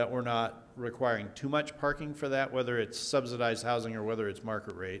 that we're not requiring too much parking for that, whether it's subsidized housing or whether it's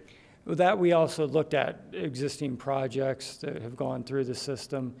market rate? Well, that we also looked at existing projects that have gone through the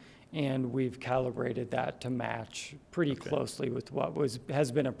system, and we've calibrated that to match pretty closely with what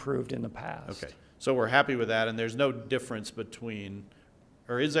has been approved in the past. Okay, so we're happy with that, and there's no difference between,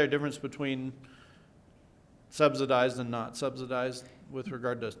 or is there a difference between subsidized and not subsidized with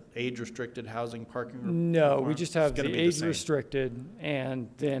regard to age-restricted housing parking? No, we just have the age-restricted, and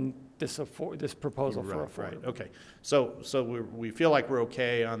then this proposal for affordable. Right. Okay. So we feel like we're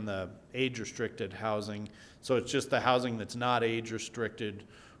okay on the age-restricted housing. So it's just the housing that's not age-restricted.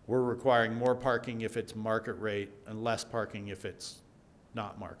 We're requiring more parking if it's market rate and less parking if it's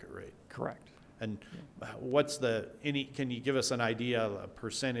not market rate. Correct. And can you give us an idea of a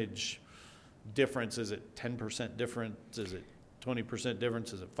percentage difference? Is it 10% difference? Is it 20%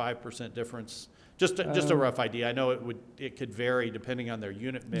 difference? Is it 5% difference? Just a rough idea. I know it could vary depending on their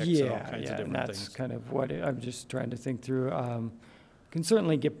unit mix and all kinds of different and that's things. kind of what I'm just trying to think through. Can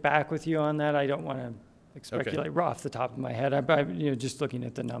certainly get back with you on that. I don't want to speculate off the top of my head. I'm just looking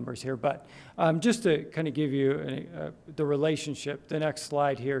at the numbers here, but just to kind of give you the relationship. The next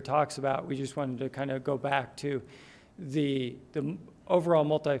slide here talks about. We just wanted to kind of go back to the overall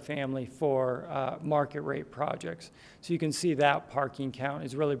multifamily for market rate projects. So you can see that parking count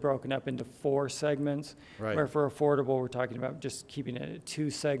is really broken up into 4 segments, Right. where for affordable, we're talking about just keeping it at 2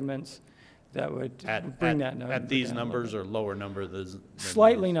 segments. That would bring that number at these down a little numbers bit. or lower number than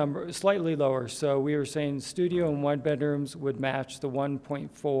Slightly lower. So we were saying studio and 1 bedrooms would match the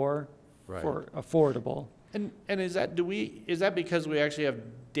 1.4 Right. for affordable. And is that because we actually have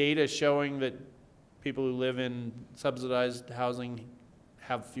data showing that people who live in subsidized housing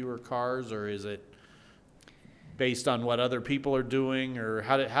have fewer cars, or is it based on what other people are doing, or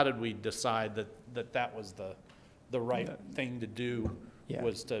how did we decide that was the right thing to do? Yeah.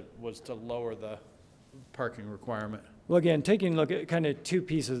 was to lower the parking requirement? Well, again, taking a look at kind of 2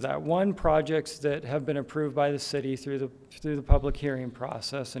 pieces of that. One, projects that have been approved by the city through the public hearing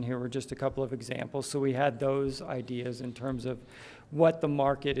process, and here were just a couple of examples. So we had those ideas in terms of what the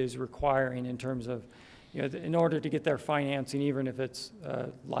market is requiring in terms of, you know, in order to get their financing, even if it's a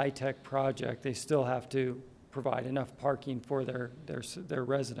LIHTC project, they still have to provide enough parking for their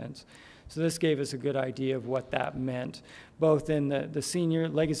residents. So this gave us a good idea of what that meant, both in the senior,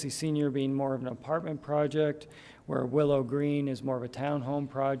 Legacy Senior being more of an apartment project, where Willow Green is more of a townhome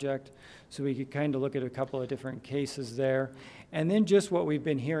project. So we could kind of look at a couple of different cases there. And then just what we've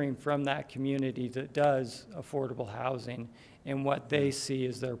been hearing from that community that does affordable housing and what they see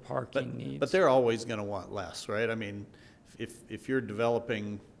as their parking needs. But they're always going to want less, right? I mean, if you're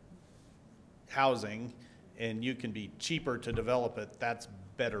developing housing and you can be cheaper to develop it, that's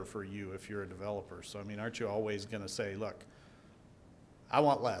better for you if you're a developer. So, I mean, aren't you always going to say, look, I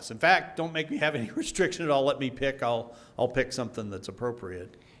want less. In fact, don't make me have any restriction at all. Let me pick. I'll pick something that's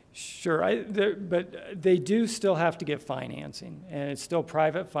appropriate. Sure, but they do still have to get financing, and it's still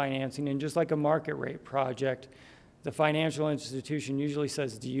private financing. And just like a market rate project, the financial institution usually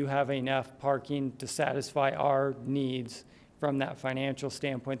says, do you have enough parking to satisfy our needs from that financial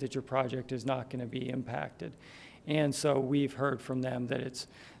standpoint that your project is not going to be impacted? And so we've heard from them that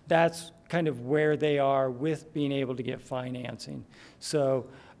that's kind of where they are with being able to get financing. So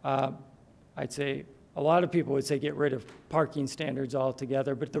I'd say a lot of people would say get rid of parking standards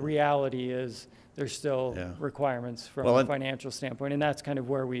altogether, but the reality is there's still requirements from a financial standpoint, and that's kind of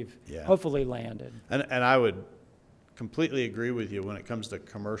where we've hopefully landed. And I would completely agree with you when it comes to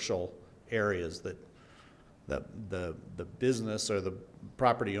commercial areas that the business or the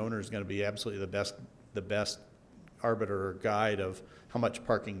property owner is going to be absolutely the best arbiter or guide of how much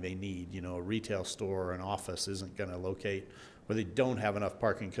parking they need. You know, a retail store or an office isn't going to locate where they don't have enough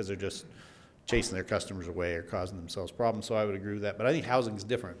parking because they're just chasing their customers away or causing themselves problems. So I would agree with that. But I think housing is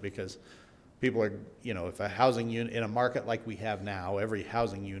different because people are, you know, if a housing unit in a market like we have now, every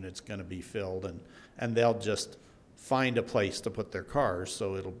housing unit's going to be filled, and they'll just find a place to put their cars.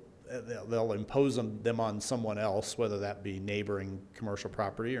 So they'll impose them on someone else, whether that be neighboring commercial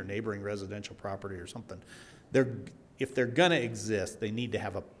property or neighboring residential property or something. If they're going to exist, they need to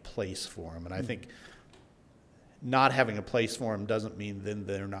have a place for them. And I think not having a place for them doesn't mean then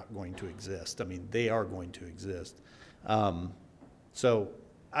they're not going to exist. I mean, they are going to exist. So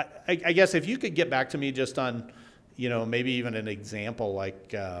I guess if you could get back to me just on, you know, maybe even an example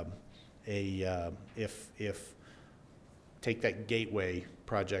like if take that Gateway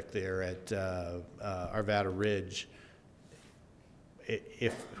project there at Arvada Ridge,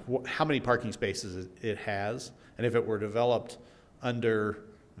 how many parking spaces it has, and if it were developed under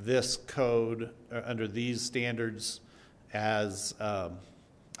this code, under these standards as a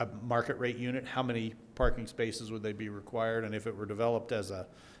market rate unit, how many parking spaces would they be required? And if it were developed as a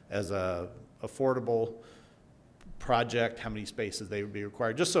affordable project, how many spaces they would be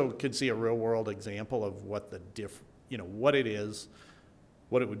required? Just so we could see a real world example of what what it is,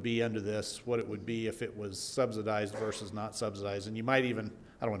 what it would be under this, what it would be if it was subsidized versus not subsidized. And you might even,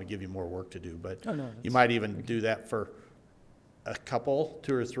 I don't want to give you more work to do, but you might even do that for a couple,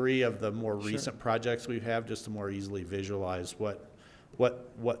 2 or 3 of the more recent projects we have, just to more easily visualize what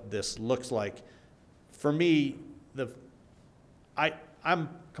this looks like. For me, I'm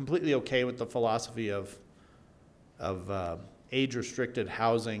completely okay with the philosophy of age-restricted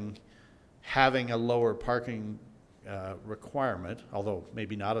housing having a lower parking requirement, although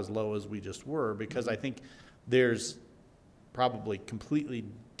maybe not as low as we just were, because I think there's probably completely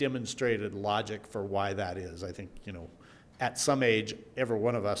demonstrated logic for why that is. I think, you know, at some age, every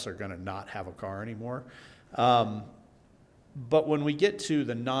one of us are going to not have a car anymore. But when we get to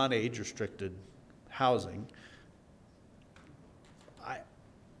the non-age restricted housing,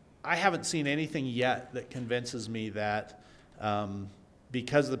 I haven't seen anything yet that convinces me that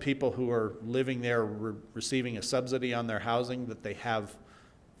because the people who are living there receiving a subsidy on their housing, that they have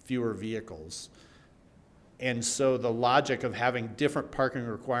fewer vehicles. And so the logic of having different parking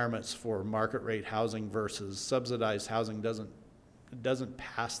requirements for market rate housing versus subsidized housing doesn't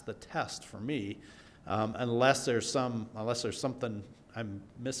pass the test for me, unless there's something I'm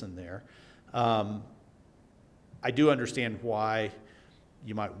missing there. I do understand why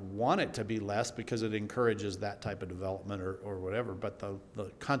you might want it to be less because it encourages that type of development or whatever, but the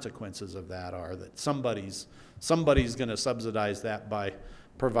consequences of that are that somebody's going to subsidize that by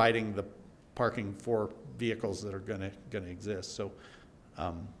providing the parking for vehicles that are going to exist. So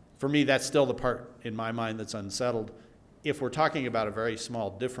for me, that's still the part in my mind that's unsettled. If we're talking about a very small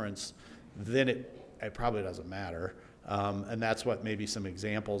difference, then it probably doesn't matter. And that's what maybe some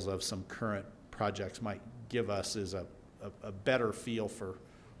examples of some current projects might give us, is a better feel for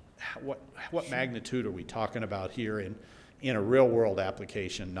what magnitude are we talking about here in a real world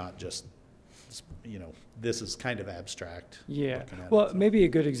application, not just, this is kind of abstract. Yeah, well, maybe a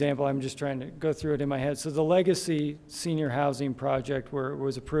good example, I'm just trying to go through it in my head. So the Legacy Senior Housing Project, where it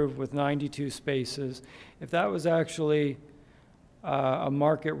was approved with 92 spaces, if that was actually a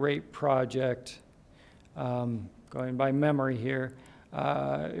market rate project, going by memory here,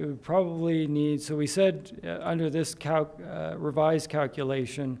 it would probably need, so we said under this revised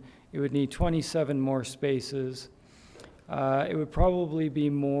calculation, it would need 27 more spaces. It would probably be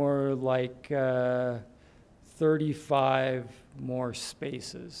more like 35 more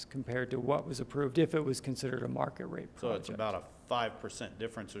spaces compared to what was approved if it was considered a market rate project. So it's about a 5%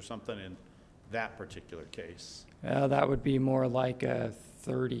 difference or something in that particular case. That would be more like a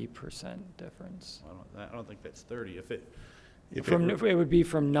 30% difference. I don't think that's 30. It would be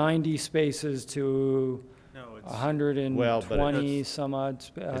from 90 spaces to 120 some odd.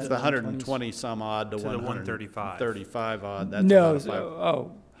 It's the 120 some odd to 135. 35 odd. That's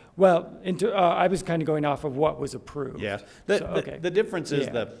well, I was kind of going off of what was approved. Yeah. The difference is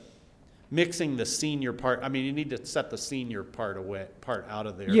the mixing the senior part. I mean, you need to set the senior part out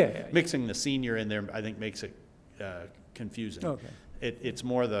of there. Yeah. Mixing the senior in there, I think, makes it confusing. Okay. It's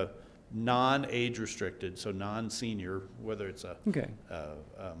more the non-age restricted, so non-senior, whether it's a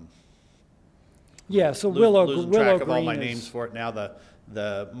so Willow losing track of Green all my names for it now.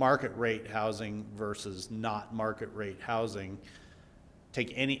 The market rate housing versus not market rate housing.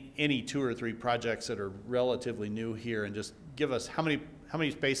 Take any 2 or 3 projects that are relatively new here and just give us how many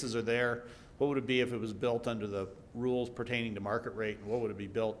spaces are there. What would it be if it was built under the rules pertaining to market rate, and what would it be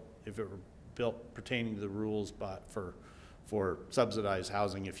built if it were built pertaining to the rules but for subsidized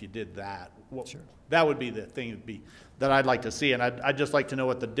housing if you did that? Sure. That would be the thing that I'd like to see, and I'd just like to know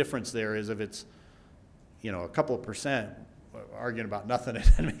what the difference there is. If it's a couple of percent, arguing about nothing, it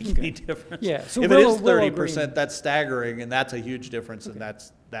doesn't make any difference. Yeah. So if it is 30%, that's staggering, and that's a huge difference, and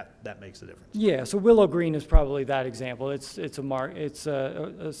that makes a difference. Yeah. So Willow Green is probably that example. It's a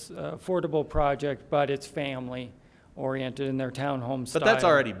affordable project, but it's family oriented in their townhome style. But that's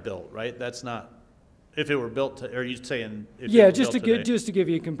already built, right? That's not. If it were built, are you saying? Just to give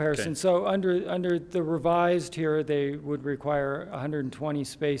you a comparison. Okay. So under the revised here, they would require 120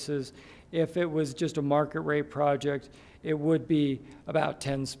 spaces. If it was just a market rate project, it would be about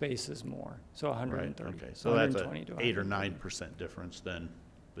 10 spaces more. So 130. Right. Okay. So that's an 8 or 9% difference then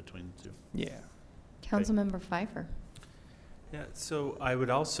between the two. Yeah. Councilmember Pfeiffer. Yeah. So I would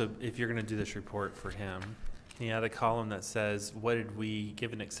also, if you're going to do this report for him, he had a column that says, what did we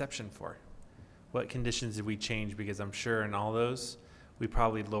give an exception for? What conditions did we change? Because I'm sure in all those, we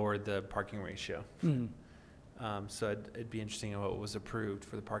probably lowered the parking ratio. Mm-hmm. So it'd be interesting what was approved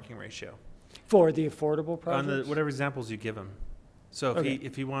for the parking ratio. For the affordable projects? On whatever examples you give him. So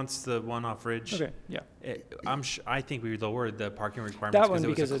if he wants the one off Ridge, I think we lowered the parking requirements. That one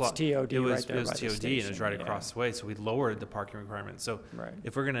because it's TOD right there. It was TOD and it was right across the way, so we lowered the parking requirements. So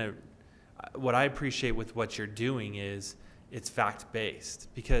if we're gonna, what I appreciate with what you're doing is it's fact based,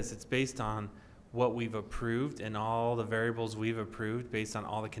 because it's based on what we've approved and all the variables we've approved based on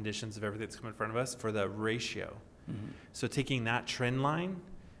all the conditions of everything that's come in front of us for the ratio. Mm-hmm. So taking that trend line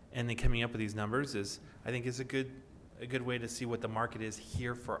and then coming up with these numbers I think is a good way to see what the market is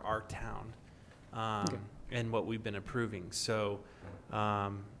here for our town, and what we've been approving. So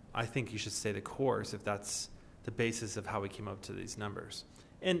I think you should stay the course if that's the basis of how we came up to these numbers.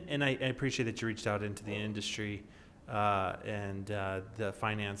 And I appreciate that you reached out into the industry and the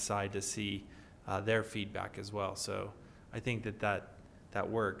finance side to see their feedback as well. So I think that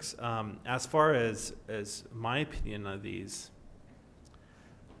works. As far as my opinion of these,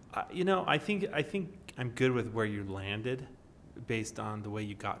 I think I'm good with where you landed based on the way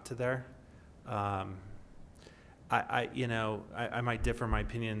you got to there. I might differ in my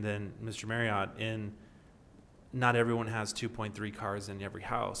opinion than Mr. Marriott in not everyone has 2.3 cars in every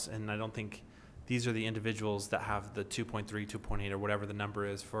house, and I don't think these are the individuals that have the 2.3, 2.8, or whatever the number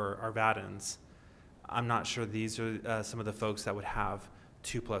is for Arvadans. I'm not sure these are some of the folks that would have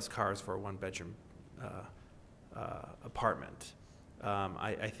 2+ cars for a 1-bedroom apartment.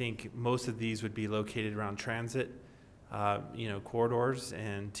 I think most of these would be located around transit, corridors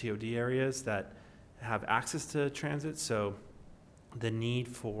and TOD areas that have access to transit. So the need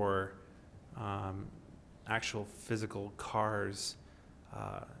for actual physical cars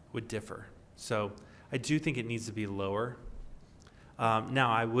would differ. So I do think it needs to be lower. Now,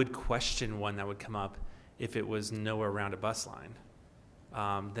 I would question one that would come up if it was nowhere around a bus line.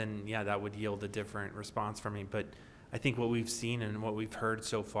 Then, yeah, that would yield a different response for me. But I think what we've seen and what we've heard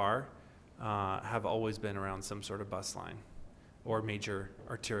so far have always been around some sort of bus line or major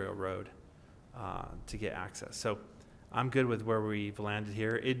arterial road to get access. So I'm good with where we've landed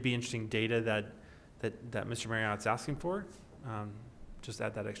here. It'd be interesting data that Mr. Marriott's asking for. Just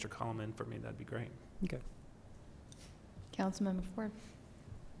add that extra column in for me. That'd be great. Okay. Councilmember Ford.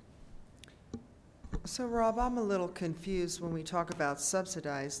 So Rob, I'm a little confused when we talk about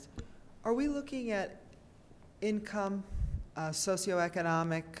subsidized. Are we looking at income,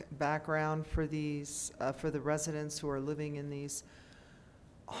 socioeconomic background for these, for the residents who are living in these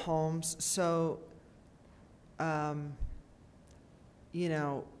homes? So,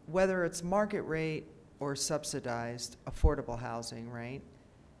 whether it's market rate or subsidized, affordable housing, right?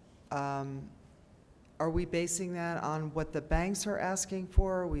 Are we basing that on what the banks are asking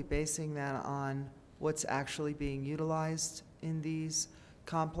for? Are we basing that on what's actually being utilized in these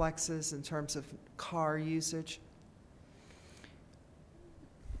complexes in terms of car usage?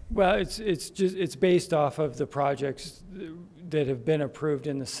 Well, it's based off of the projects that have been approved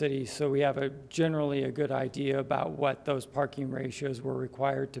in the city, so we have generally a good idea about what those parking ratios were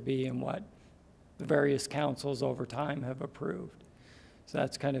required to be and what the various councils over time have approved. So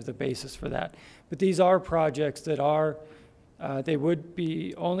that's kind of the basis for that. But these are projects that are,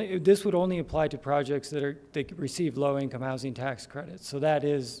 this would only apply to projects that receive low-income housing tax credits. So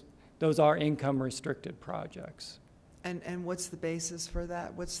those are income-restricted projects. And what's the basis for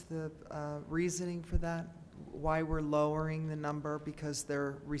that? What's the reasoning for that? Why we're lowering the number? Because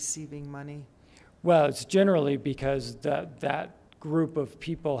they're receiving money? Well, it's generally because that group of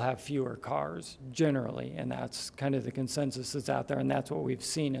people have fewer cars, generally, and that's kind of the consensus that's out there, and that's what we've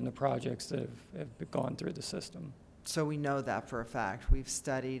seen in the projects that have gone through the system. So we know that for a fact. We've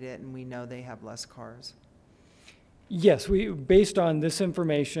studied it, and we know they have less cars. Yes, based on this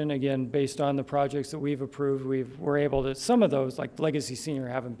information, again, based on the projects that we've approved, we're able to, some of those, like Legacy Senior,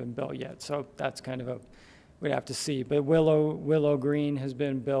 haven't been built yet, so that's kind of we'd have to see. But Willow Green has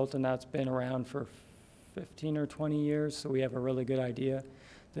been built, and that's been around for 15 or 20 years, so we have a really good idea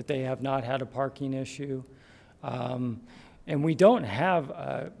that they have not had a parking issue. And we don't have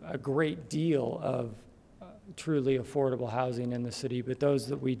a great deal of truly affordable housing in the city, but those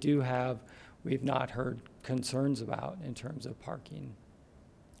that we do have, we've not heard concerns about in terms of parking.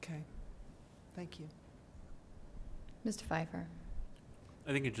 Okay, thank you. Mr. Pfeiffer.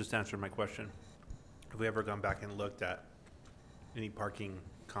 I think you just answered my question. Have we ever gone back and looked at any parking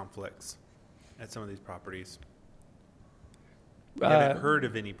conflicts at some of these properties? We haven't heard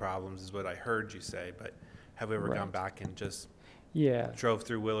of any problems is what I heard you say, but have we ever gone back and just drove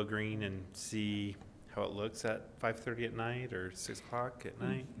through Willow Green and see how it looks at 5:30 at night or 6 o'clock at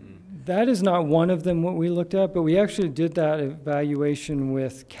night? That is not one of them what we looked at, but we actually did that evaluation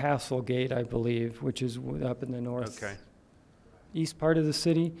with Castlegate, I believe, which is up in the north east part of the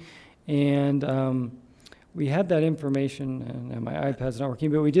city. And we had that information, and my iPad's not working,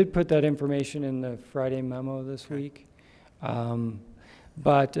 but we did put that information in the Friday memo this week.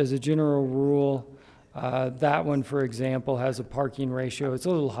 But as a general rule, that one, for example, has a parking ratio. It's a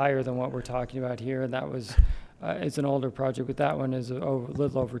little higher than what we're talking about here, and that was, it's an older project, but that one is a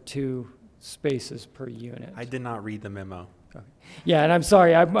little over 2 spaces per unit. I did not read the memo. Okay. Yeah, and I'm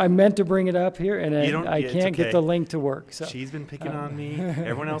sorry, I meant to bring it up here, and I it's can't get the link to work. So. She's been picking on me.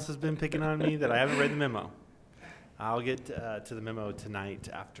 Everyone else has been picking on me that I haven't read the memo. I'll get to the memo tonight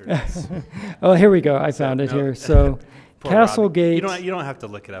after this. Oh, here we go. I found it here. So, Castlegate. You don't have to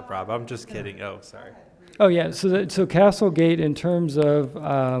look it up, Rob. I'm just kidding. Oh, sorry. Oh yeah. So Castlegate, in terms of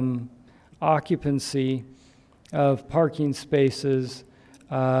occupancy of parking spaces,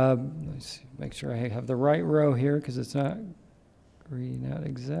 let's see, make sure I have the right row here because it's not reading out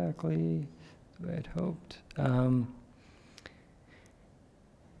exactly the way I'd hoped.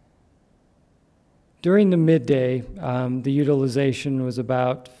 During the midday, the utilization was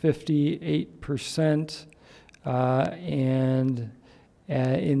about 58%, and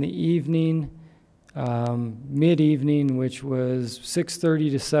in the evening, mid-evening, which was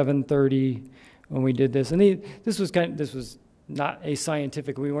 6:30 to 7:30, when we did this. And this was not a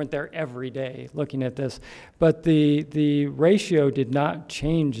scientific, we weren't there every day looking at this, but the ratio did not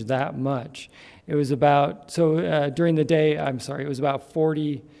change that much. It was about, during the day, it was about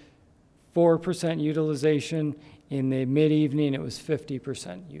 44% utilization. In the mid-evening, it was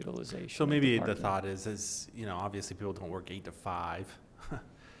 50% utilization. So maybe the thought is, obviously people don't work 8 to 5.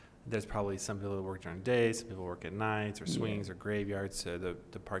 There's probably some people that work during the day, some people work at nights or swings or graveyards, so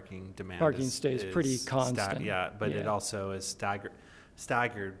the parking demand stays pretty constant. But it also is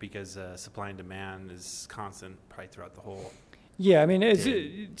staggered because supply and demand is constant probably throughout the whole. Yeah, I mean,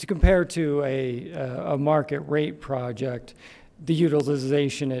 to compare to a market rate project, the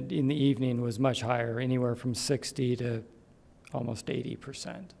utilization in the evening was much higher, anywhere from 60 to almost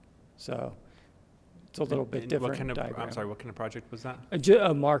 80%. So it's a little bit different. What kind of project was that?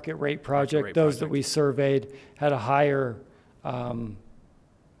 A market rate project. Those that we surveyed had a higher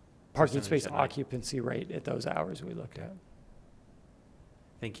parking space occupancy rate at those hours we looked at.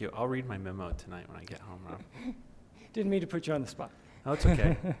 Thank you. I'll read my memo tonight when I get home, Rob. Didn't mean to put you on the spot. Oh, it's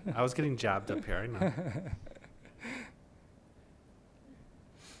okay. I was getting jabbed up here, I know.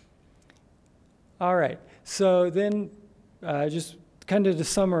 All right, so then just kind of to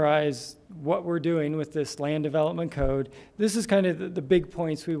summarize what we're doing with this land development code, this is kind of the big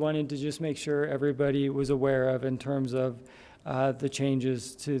points we wanted to just make sure everybody was aware of in terms of the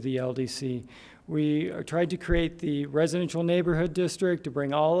changes to the LDC. We tried to create the residential neighborhood district to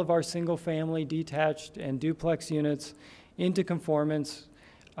bring all of our single-family detached and duplex units into conformance.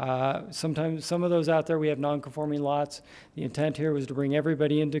 Sometimes some of those out there, we have non-conforming lots. The intent here was to bring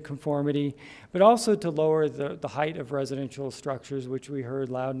everybody into conformity, but also to lower the height of residential structures, which we heard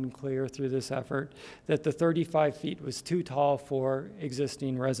loud and clear through this effort, that the 35 feet was too tall for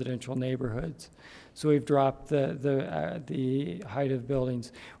existing residential neighborhoods. So we've dropped the height of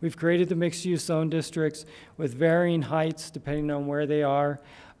buildings. We've created the mixed-use zone districts with varying heights depending on where they are.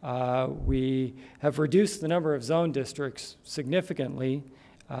 We have reduced the number of zone districts significantly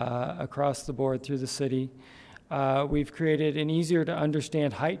across the board through the city. We've created an easier to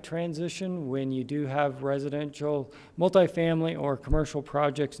understand height transition when you do have residential, multifamily, or commercial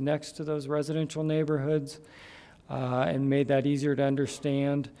projects next to those residential neighborhoods, and made that easier to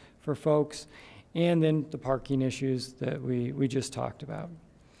understand for folks. And then the parking issues that we just talked about.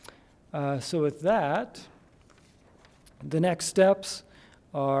 So with that, the next steps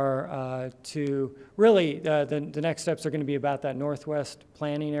are to really, the next steps are going to be about that northwest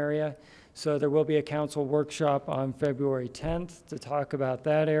planning area. So there will be a council workshop on February 10th to talk about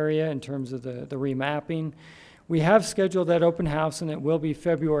that area in terms of the remapping. We have scheduled that open house, and it will be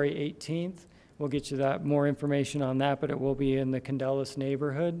February 18th. We'll get you that more information on that, but it will be in the Candelas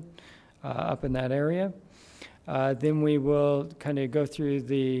neighborhood up in that area. Then we will kind of go through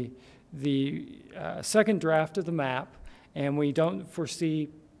the second draft of the map. And we don't foresee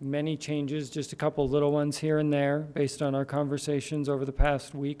many changes, just a couple little ones here and there based on our conversations over the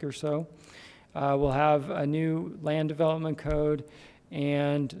past week or so. We'll have a new land development code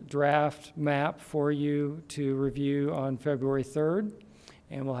and draft map for you to review on February 3rd.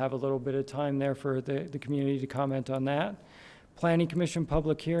 And we'll have a little bit of time there for the community to comment on that. Planning Commission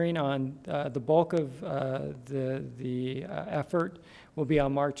public hearing on the bulk of the effort will be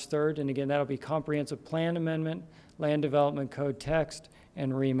on March 3rd. And again, that'll be comprehensive plan amendment, land development code text,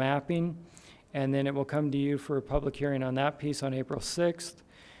 and remapping. And then it will come to you for a public hearing on that piece on April 6th.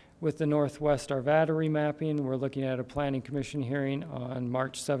 With the Northwest Arvada remapping, we're looking at a Planning Commission hearing on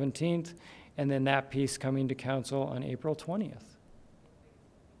March 17th, and then that piece coming to council on April 20th.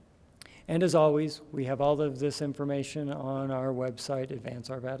 And as always, we have all of this information on our website,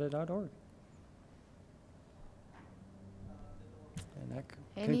 advancearvada.org. And that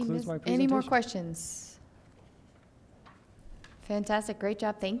concludes my presentation. Any more questions? Fantastic. Great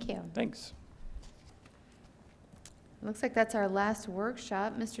job. Thank you. Thanks. Looks like that's our last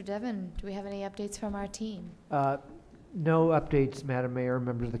workshop. Mr. Devon, do we have any updates from our team? No updates, Madam Mayor,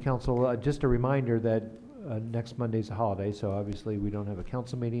 members of the council. Just a reminder that next Monday's a holiday, so obviously we don't have a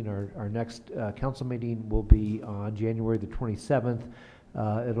council meeting. Our next council meeting will be on January the 27th.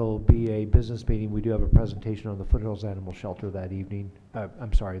 It'll be a business meeting. We do have a presentation on the Foothills Animal Shelter that evening. That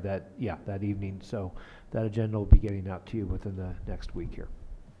evening. So that agenda will be getting out to you within the next week here.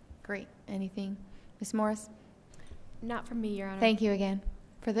 Great. Anything? Ms. Morris? Not from me, Your Honor. Thank you again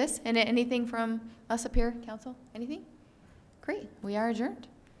for this. And anything from us up here, council? Anything? Great. We are adjourned.